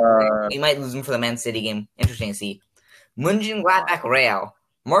suck. We might lose him for the Man City game. Interesting to see. Mönchengladbach Real.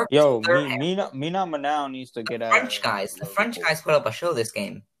 Mina Manao needs to get out. The French guys put up a show this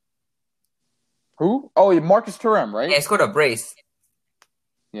game. Who? Oh, Marcus Thuram, right? Yeah, he scored a brace.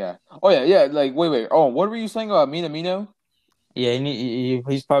 Yeah. Oh, yeah. Like, wait. Oh, what were you saying about Minamino? Yeah,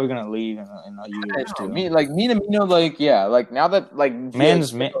 he's probably gonna leave in a year or two. Minamino, like now that like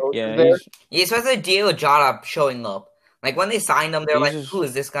especially Diego Jota showing up. Like when they signed him, they're like, "Who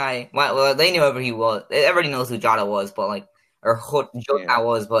is this guy?" Well, they knew whoever he was. Everybody knows who Jota was, but Jota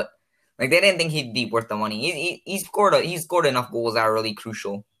was, but like they didn't think he'd be worth the money. He scored enough goals that are really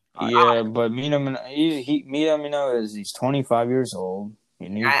crucial. But Minamino he's 25 years old.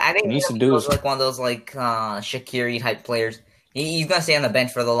 I think he needs to do like one of those like Shaqiri type players. He's gonna stay on the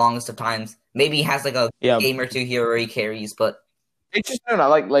bench for the longest of times. Maybe he has like a game or two here where he carries, but it's just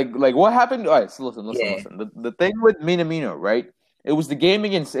like what happened. All right, so listen. The thing with Minamino, right? It was the game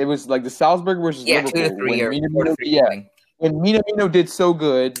it was like the Salzburg versus Liverpool. 2-3 when Minamino did so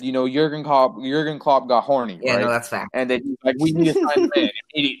good, Jurgen Klopp got horny. Yeah, right? No, that's fact. And then we need to sign him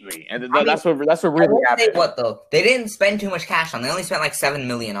immediately. And that's what really happened. What though? They didn't spend too much cash on him. They only spent like $7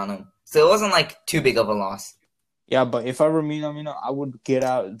 million on him, so it wasn't like too big of a loss. Yeah, but if I were Minamino, I would get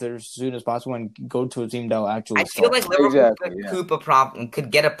out there as soon as possible and go to a team that will actually. I feel like Liverpool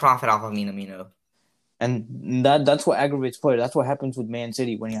could get a profit off of Minamino. And that's what aggravates players. That's what happens with Man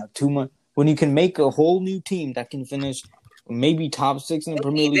City when you have too much. When you can make a whole new team that can finish maybe top 6 in the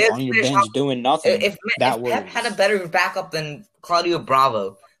Premier League on your bench doing nothing. If Pep had a better backup than Claudio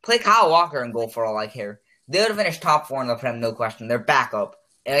Bravo, play Kyle Walker and go for all I care. They would have finished top 4 in the Prem, no question. Their backup,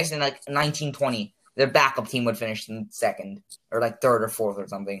 at least in like 1920. Their backup team would finish in second or like third or fourth or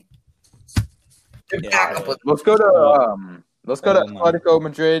something. Let's go to Atletico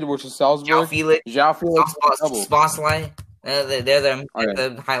Madrid versus Salzburg. João Felix, Szoboszlai. They're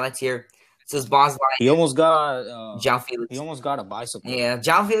the highlights here. It says Boslai. He almost got João Felix. He almost got a bicycle. Yeah,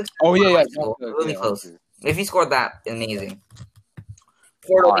 João Felix. Oh yeah, really close. If he scored that, amazing.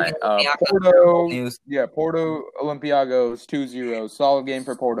 Porto Olympiacos 2-0. Solid game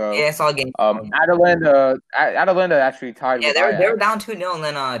for Porto. Yeah, solid game. Atalanta actually tied. Yeah, they were down 2-0, and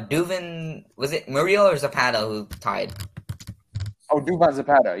then Duvin, was it Muriel or Zapata who tied? Oh, Duvin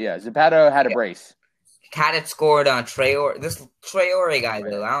Zapata. Yeah, Zapata had a brace. Tadic scored on Traore. This Traore guy,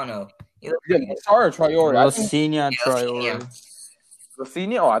 though, I don't know. Yeah, Lassard or Traore? Lassina and Traore.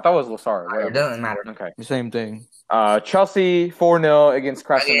 Lassina? Oh, I thought it was Lassard. It doesn't matter. Okay. The same thing. Chelsea 4-0 against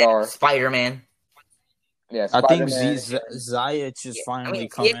Krasnodar. Spider-Man. Yeah, I think Ziyech is finally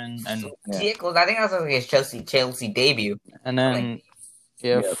coming. And I think that was his Chelsea debut. And then,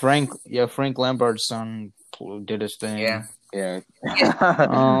 Frank Lampard's son did his thing. Yeah. I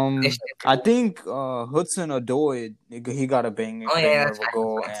think Hudson-Odoi, he got a bang of a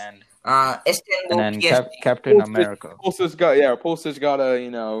goal, and then Captain America. Pulisic got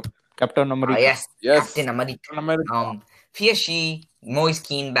a Captain America. Yes. Captain America. PSG, Moise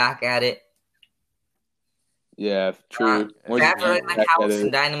Kean back at it. Yeah, true. Trafford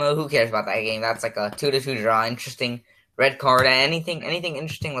and Dynamo. Who cares about that game? That's like a 2-2 draw. Interesting. Red card. Anything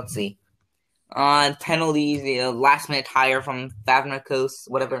interesting? Let's see. On penalties, the last minute tire from Panathinaikos,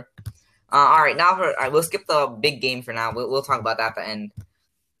 whatever. All right, now we'll skip the big game for now. We'll talk about that at the end.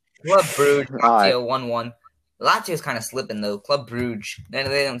 Club Brugge, Lazio 1-1. Lazio's kind of slipping though. Club Brugge, they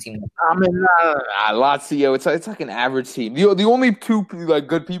don't seem. I mean, Lazio. It's like an average team. The only two like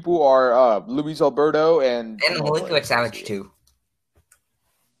good people are Luis Alberto and Milinkovic-Savic too.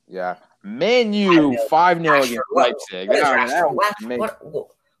 Yeah, Man U 5-0 against Leipzig.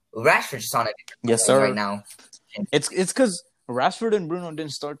 Rashford's just on it. Yes, sir. Right now, it's because Rashford and Bruno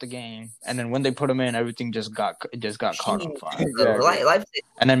didn't start the game, and then when they put him in, everything just got caught on fire. Leipzig.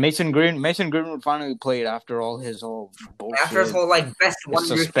 And then Mason Greenwood finally played after all his whole bullshit. After his whole best one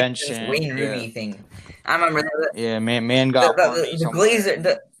suspension, Wayne Rooney thing. I remember that. Yeah, man got the Glazer.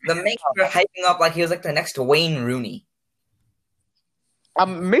 The makers were hyping up like he was like the next Wayne Rooney.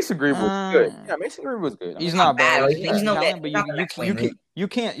 Mason Greenwood was good. Yeah, Mason Greenwood was good. He's not bad. He's no bad. But you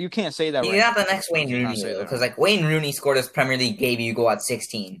can't say that. He's not the next Wayne Rooney because like Wayne Rooney scored his Premier League debut goal at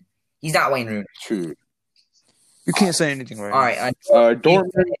 16. He's not Wayne Rooney. True. You can't say anything right. All right.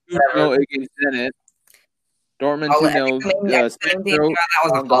 Dortmund 2-0 against Zenit. Dortmund 2-0. That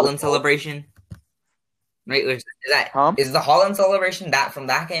was a Holland celebration. Right? Is the Holland celebration that from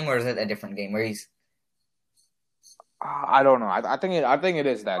that game, or is it a different game where he's? I don't know. I think it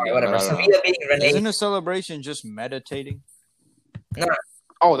is that. Right, whatever. Isn't a celebration just meditating? No.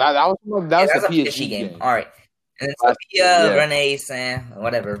 Oh, that was the PSG game. All right. And then Sophia, Rennes,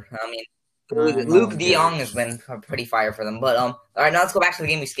 whatever. I mean, Luke De Jong has been pretty fire for them. But all right, now let's go back to the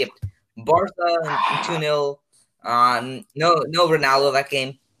game we skipped. Barca 2-0. No Ronaldo that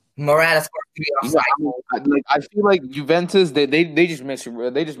game. Morata scored 3 offside. I feel like Juventus they just miss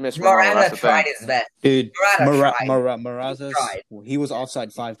Morata tried his best. Dude, Morata he was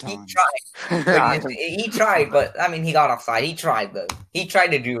offside 5 times. He tried. He tried, but I mean he got offside. He tried though. He tried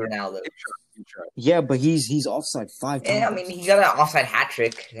to do Ronaldo. He tried. Yeah, but he's offside 5 times. Yeah, I mean he got an offside hat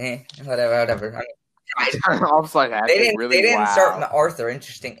trick. Whatever. I mean, offside hat trick. They didn't start Arthur.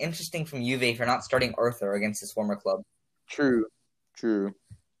 Interesting from Juve for not starting Arthur against his former club. True.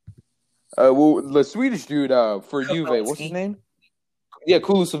 Well, the Swedish dude for Juve, what's his name? Yeah,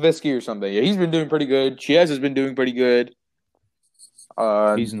 Kulusevski or something. Yeah, he's been doing pretty good. Chiesa has been doing pretty good.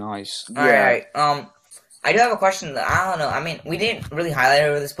 He's nice. All right. I do have a question. I don't know. I mean, we didn't really highlight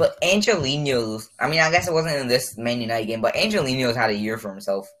over this, but Angelino's. I mean, I guess it wasn't in this Man United game, but Angelino's had a year for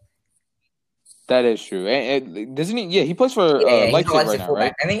himself. That is true. Doesn't he? Yeah, he plays for Leipzig right now,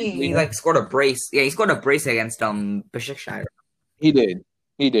 right? I think he scored a brace. Yeah, he scored a brace against Besiktas. He did.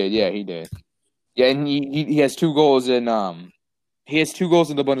 Yeah, he did. Yeah, and he has 2 goals in the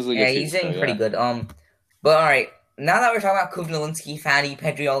Bundesliga. Yeah, he's doing pretty good. But all right, now that we're talking about Kuvnalinski, Fatty,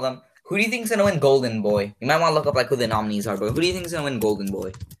 Pedri, all of them, who do you think's gonna win Golden Boy? You might want to look up like who the nominees are, but who do you think's gonna win Golden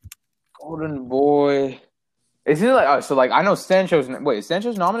Boy? Golden Boy. Is it like so? Like I know Sancho's. Wait, is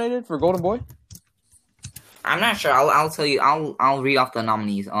Sancho's nominated for Golden Boy? I'm not sure. I'll tell you. I'll read off the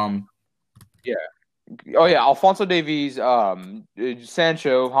nominees. Yeah. Oh yeah, Alphonso Davies, Sancho,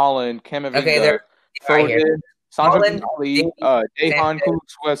 Haaland, Camavinga, okay, Foden, Sandro Tonali, Dejan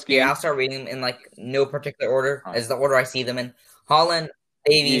Kulusevski. Yeah, I'll start reading them in like no particular order. Is the order I see them in. Haaland,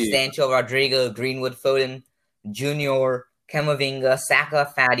 Davies, Sancho, Rodrigo, Greenwood, Foden, Junior, Camavinga,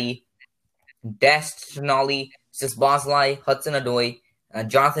 Saka, Fatty, Dest, Tonali, Szoboszlai, Hudson-Odoi,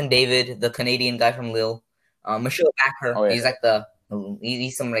 Jonathan David, the Canadian guy from Lille, Michel Bakker. Oh, yeah.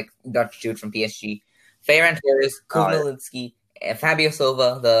 He's some like Dutch dude from PSG. Ferran Torres, Kuvnalinski, Fabio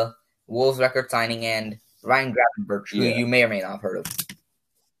Silva, the Wolves record signing, and Ryan Gravenberch, who you may or may not have heard of.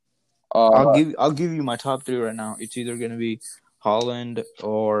 I'll give you my top 3 right now. It's either gonna be Haaland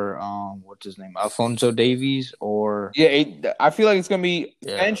or what's his name, Alphonso Davies, or I feel like it's gonna be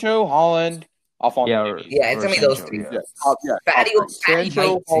Sancho, Haaland, Alphonso Davies. Yeah, it's gonna be those 3.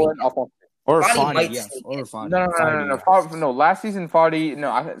 Sancho, Haaland, Alphonso. Or Fadi, yeah. Or Fadi. No. Last season, Fadi's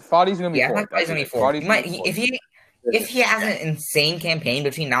going to be fourth. Fadi's going to be fourth. If he has an insane campaign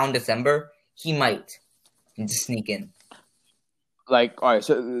between now and December, he might just sneak in. Like, all right,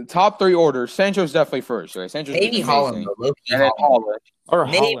 so the top three orders, Sancho's definitely first, right? Sancho's maybe Haaland, bro. And then Haaland. Or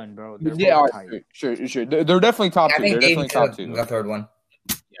Haaland, bro. Sure. They're definitely top two. They're definitely top two. The third one.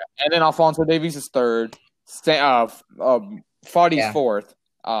 Yeah, and then Alphonso Davies is third. Fadi's fourth.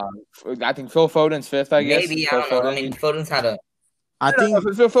 I think Phil Foden's fifth. I guess. Maybe I don't know. I mean, Foden's had a. I think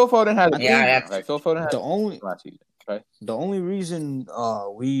Phil Foden had. Phil Foden had the only last season. Okay. The only reason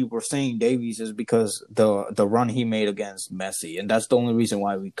we were saying Davies is because the run he made against Messi, and that's the only reason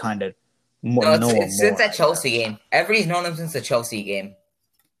why we kind of know him more. Since that Chelsea game. Everybody's known him since the Chelsea game.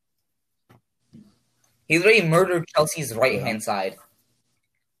 He's already murdered Chelsea's right hand side.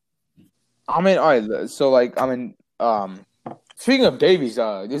 I mean, all right. So, speaking of Davies,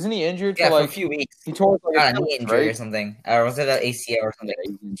 isn't he injured? Yeah, for a few weeks. He tore a knee injury or something, or was it an ACL or something?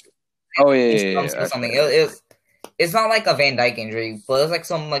 Oh yeah. Something. It's not like a Van Dijk injury, but it was like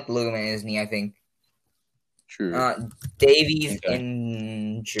some ligament in his knee, I think. True. Davies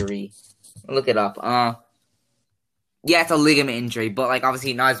injury. Look it up. Yeah, it's a ligament injury, but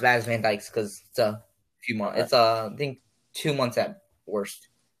obviously not as bad as Van Dijk's because it's a few months. It's I think 2 months at worst.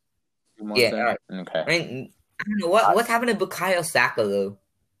 2 months. Yeah. All right. Okay. I mean, I don't know what's happened to Bukayo Saka though.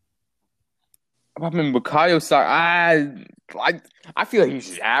 I mean, Bukayo Saka. I feel like he's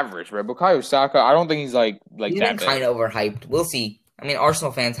just average, bro. Bukayo Saka, I don't think he's like he's that. Been kind of overhyped. We'll see. I mean,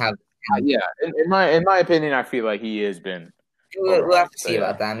 Arsenal fans have. Yeah, in my opinion, I feel like he has been. We'll have to see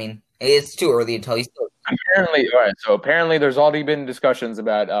about that. I mean, it's too early to tell. He's still. Apparently, there's already been discussions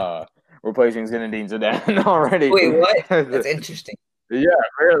about replacing Zinedine Zidane already. Wait, what? That's interesting. Yeah,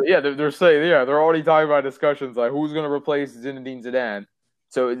 really. Yeah, they're saying they're already talking about discussions like who's going to replace Zinedine Zidane.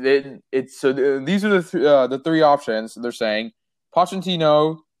 So these are the three options. They're saying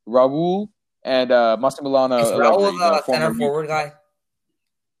Pochettino, Raul, and Massimiliano. Is Raul the center forward guy?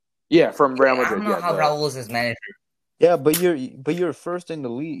 Yeah, from Real Madrid. I don't know how Raul is his manager. Yeah, but you're first in the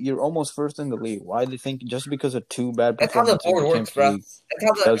league. You're almost first in the league. Why do you think just because of 2 bad performances? That's how the board works, bro.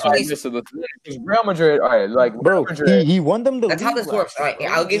 That's how Real Madrid. All right, bro, Real Madrid, he won them the league. That's how this works. All right,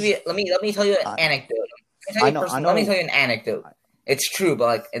 I'll give you. Let me tell you an anecdote. Let me tell you an anecdote. It's true,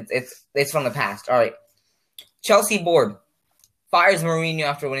 but it's from the past. All right, Chelsea board fires Mourinho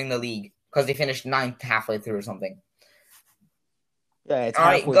after winning the league because they finished 9th halfway through or something. Yeah, it's all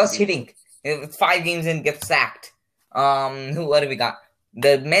right. Gus Hiddink, it's 5 games in, gets sacked. What do we got?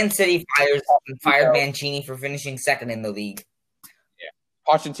 The Man City fired Mancini for finishing 2nd in the league. Yeah,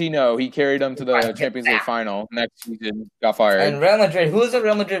 Pochettino, he carried them to the Champions League final. Next season, got fired. And Real Madrid, who was the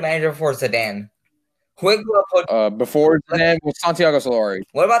Real Madrid manager before Zidane? Before Zidane was Santiago Solari.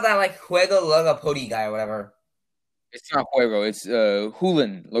 What about that Juego Logapodi guy or whatever? It's not Juego. It's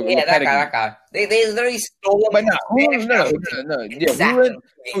Hulen. Yeah, that guy. They literally stole him. But no. Yeah, exactly.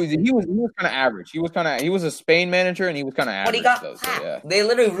 Hulen. He was kind of average. He was a Spain manager and he was kind of average. But he got They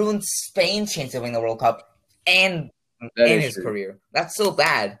literally ruined Spain's chance of winning the World Cup and his career. That's so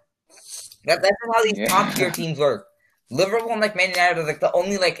bad. That's how these top tier teams work. Liverpool and Man United are the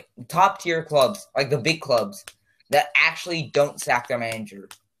only top tier clubs, the big clubs, that actually don't sack their manager.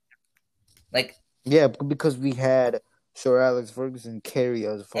 Yeah, because we had Sir Alex Ferguson carry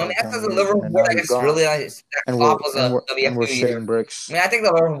us for. I mean, that's the Liverpool board. I guess really Klopp was a WFU leader. Bricks. I mean, I think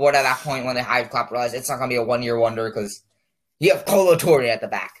the Liverpool board at that point when they hired Klopp realized it's not going to be a 1-year wonder because you have Kolo Touré at the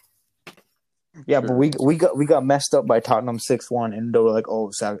back. Yeah, but we got messed up by Tottenham 6-1, and they were like,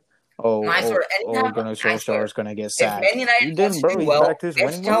 Gunnar Solskjaer is going to get sacked. If Man United doesn't do well,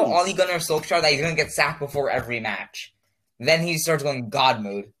 let's tell Ole Gunnar Solskjaer that he's going to get sacked before every match. Then he starts going God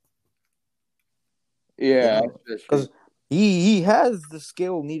mode. Yeah, because he has the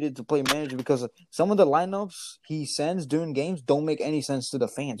skill needed to play manager because some of the lineups he sends during games don't make any sense to the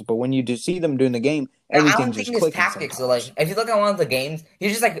fans. But when you do see them during the game, everything just clicks. I don't think his tactics are if you look at one of the games,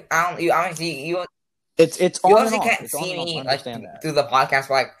 he's just you honestly it's you honestly can't see me through the podcast,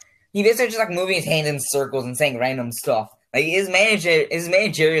 but he basically just moving his hands in circles and saying random stuff. His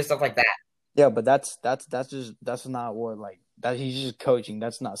managerial stuff like that. Yeah, but that's not what that he's just coaching.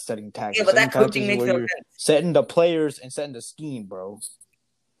 That's not setting tactics. Yeah, but that coaching makes no sense. Setting the players and setting the scheme, bro.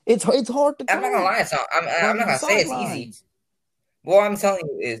 It's hard to. I'm not gonna lie. I'm not gonna say it's easy. What I'm telling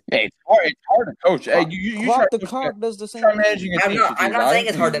you is, it's hard to coach. Hey, you the clock does the same. I'm not saying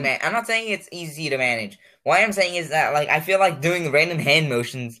it's hard to manage. I'm not saying it's easy to manage. What I'm saying is that I feel like doing random hand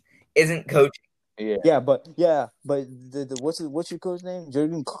motions isn't coaching. but what's your coach name?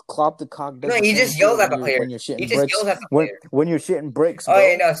 Jurgen Klopp the cock. No, he just yells at the player. When you're shitting when you're shitting bricks. Oh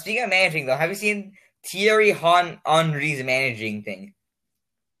yeah, no. Speaking of managing though, have you seen Thierry Henry's managing thing?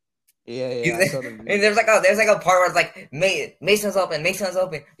 Yeah. And there's like a part where it's like Mason's open.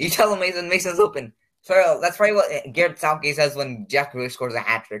 You tell him Mason's open. So that's probably what Gareth Southgate says when Jack Grealish scores a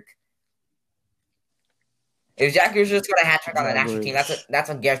hat trick. If Jack Grealish scored a hat trick on the national team, that's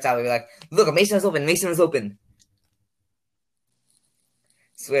what Gareth Southgate would be like. Look, Mason's open.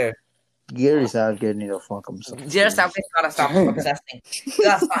 Swear. Gary Southgate need to fuck himself. Gareth Southgate's gotta stop protesting. You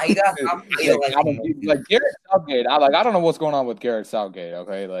gotta stop like Gareth Southgate. I don't know what's going on with Gareth Southgate.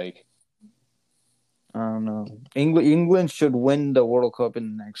 Okay, like. I don't know. England should win the World Cup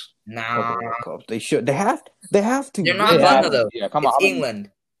in the next couple World Cups. They should. They have to. They're not gonna though. Yeah, come on. It's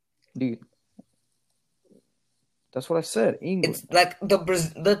England. Dude. That's what I said. England. It's like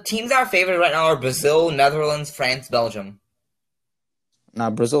the teams that are favored right now are Brazil, Netherlands, France, Belgium. Nah,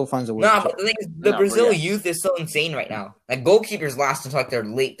 Brazil finds a way. Nah, but the thing is, Brazil youth is so insane right now. Like goalkeepers last until like their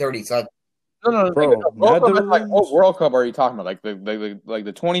late 30s. So, like, No, bro. Like, what World Cup are you talking about? Like the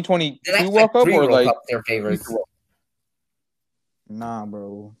 2022 World Cup or like their favorites? Nah,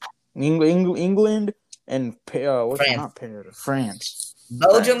 bro. England and France.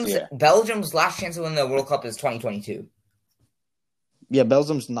 Belgium's last chance to win the World Cup is 2022. Yeah,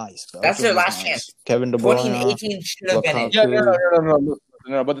 Belgium's nice. That's their last chance. Kevin De Bruyne. 2018 should have been it. Yeah,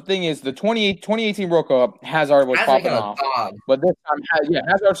 no. But the thing is, the 2018 World Cup, Hazard was popping off. But this time,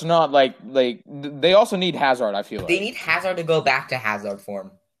 Hazard's not like they also need Hazard. I feel like they need Hazard to go back to Hazard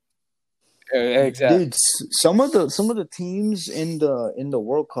form. Exactly. Dude, some of the teams in the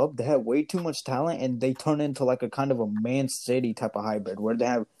World Cup, they have way too much talent, and they turn into like a kind of a Man City type of hybrid where they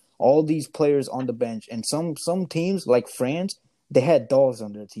have all these players on the bench, and some teams like France. They had dogs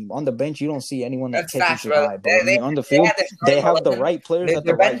on their team. On the bench, you don't see anyone that catches your eye. But on the field, they have the right players at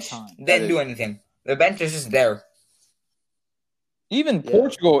the right time. They didn't do anything. The bench is just there. Even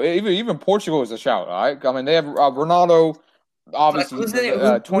Portugal, even Portugal is a shout. All right, I mean they have Ronaldo. Obviously, who's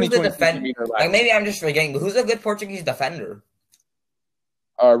the defender? Like maybe I'm just forgetting, but who's a good Portuguese defender?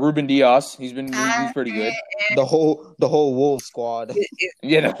 Ruben Dias. He's pretty good. The whole Wolves squad. His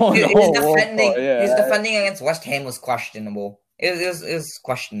defending against West Ham was questionable. It was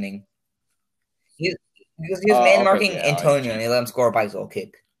questioning. He was man marking Antonio, and he let him score a bicycle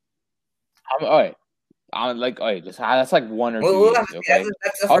kick. That's like one or two. Okay?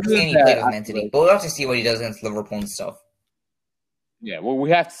 That's the first game he played with Man City. But we'll have to see what he does against Liverpool and stuff. Yeah, well,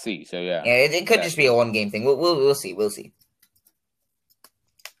 we have to see. So yeah, it could just be a one game thing. We'll see. We'll see.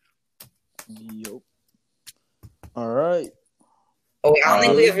 Yep. All right. Oh, I don't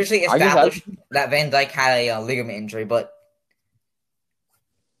think we officially established that Van Dijk had a ligament injury, but.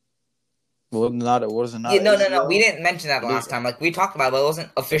 Well, it wasn't. No. We didn't mention that last time. Like we talked about it, but it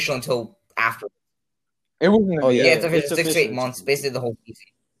wasn't official until after. It wasn't. It's official. 6 to 8 months, basically the whole season.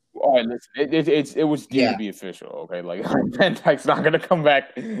 All right, listen. It was due to be official. Okay, like Van Dijk's not gonna come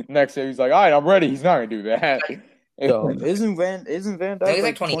back next year. He's like, all right, I'm ready. He's not gonna do that. Isn't Van Dijk? He's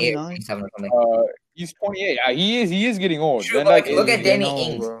like 28, 27 or something. He's 28. He is getting old. True, look at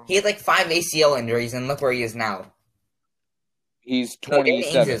Danny Ings. He had like 5 ACL injuries, and look where he is now. He's 27. Danny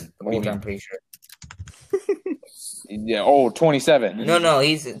Ings is old, I'm pretty sure. Yeah, 27. No,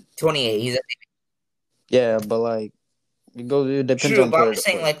 he's 28. Yeah, but like it depends True, on. But I'm just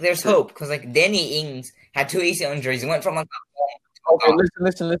saying, like, there's hope because like Danny Ings had 2 ACL injuries. He went from like. Okay,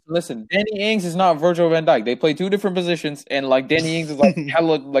 listen. Danny Ings is not Virgil van Dijk. They play 2 different positions, and like Danny Ings is like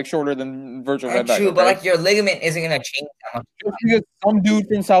hella like shorter than Virgil van Dijk. True, okay? But like your ligament isn't gonna change that much. Just because some dude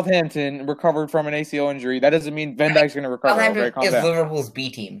from Southampton recovered from an ACL injury, that doesn't mean Van Dijk's gonna recover. Southampton is Liverpool's B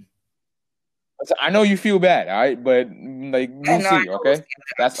team. I know you feel bad, all right, but like we'll see. Okay,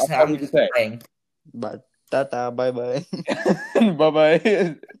 that's all you can say. But bye bye. Bye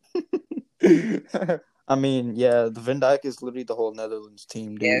bye. I mean, yeah, the Van Dijk is literally the whole Netherlands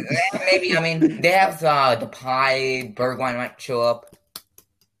team, dude. Yeah, maybe. I mean, they have Depay, Bergwijn might show up.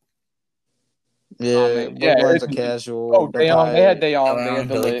 Yeah, Bergwijn's a casual. Oh, De Jong. They had De Jong. Yeah,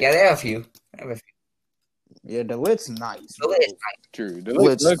 they have a few. Yeah, De Ligt's nice. De Ligt's nice. True. De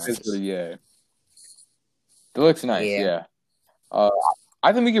Ligt's nice. De Ligt's nice. Yeah.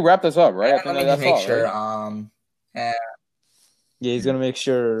 I think we can wrap this up, right? I think that's make all, sure. Right? Yeah, he's gonna make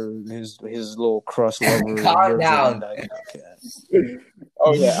sure his little crush lover. Calm down.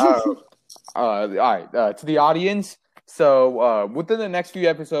 Oh yeah. All right. To the audience. So within the next few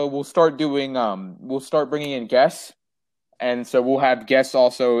episodes, we'll start bringing in guests, and so we'll have guests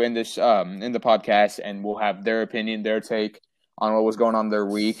also in this in the podcast, and we'll have their opinion, their take on what was going on their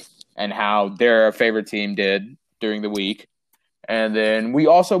week. and how their favorite team did during the week. And then we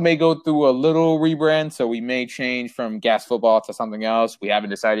also may go through a little rebrand, so we may change from Gas Football to something else. We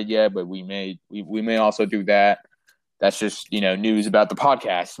haven't decided yet, but we may also do that. That's just, news about the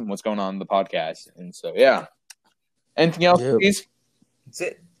podcast and what's going on in the podcast. And so, yeah. Anything else, please? That's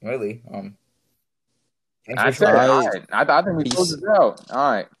it, really. That's it. All right. I think we close it out.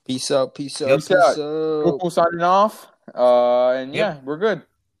 All right. Peace out. Cool signing off. And yeah, we're good.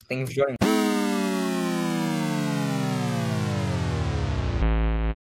 Thank you for joining.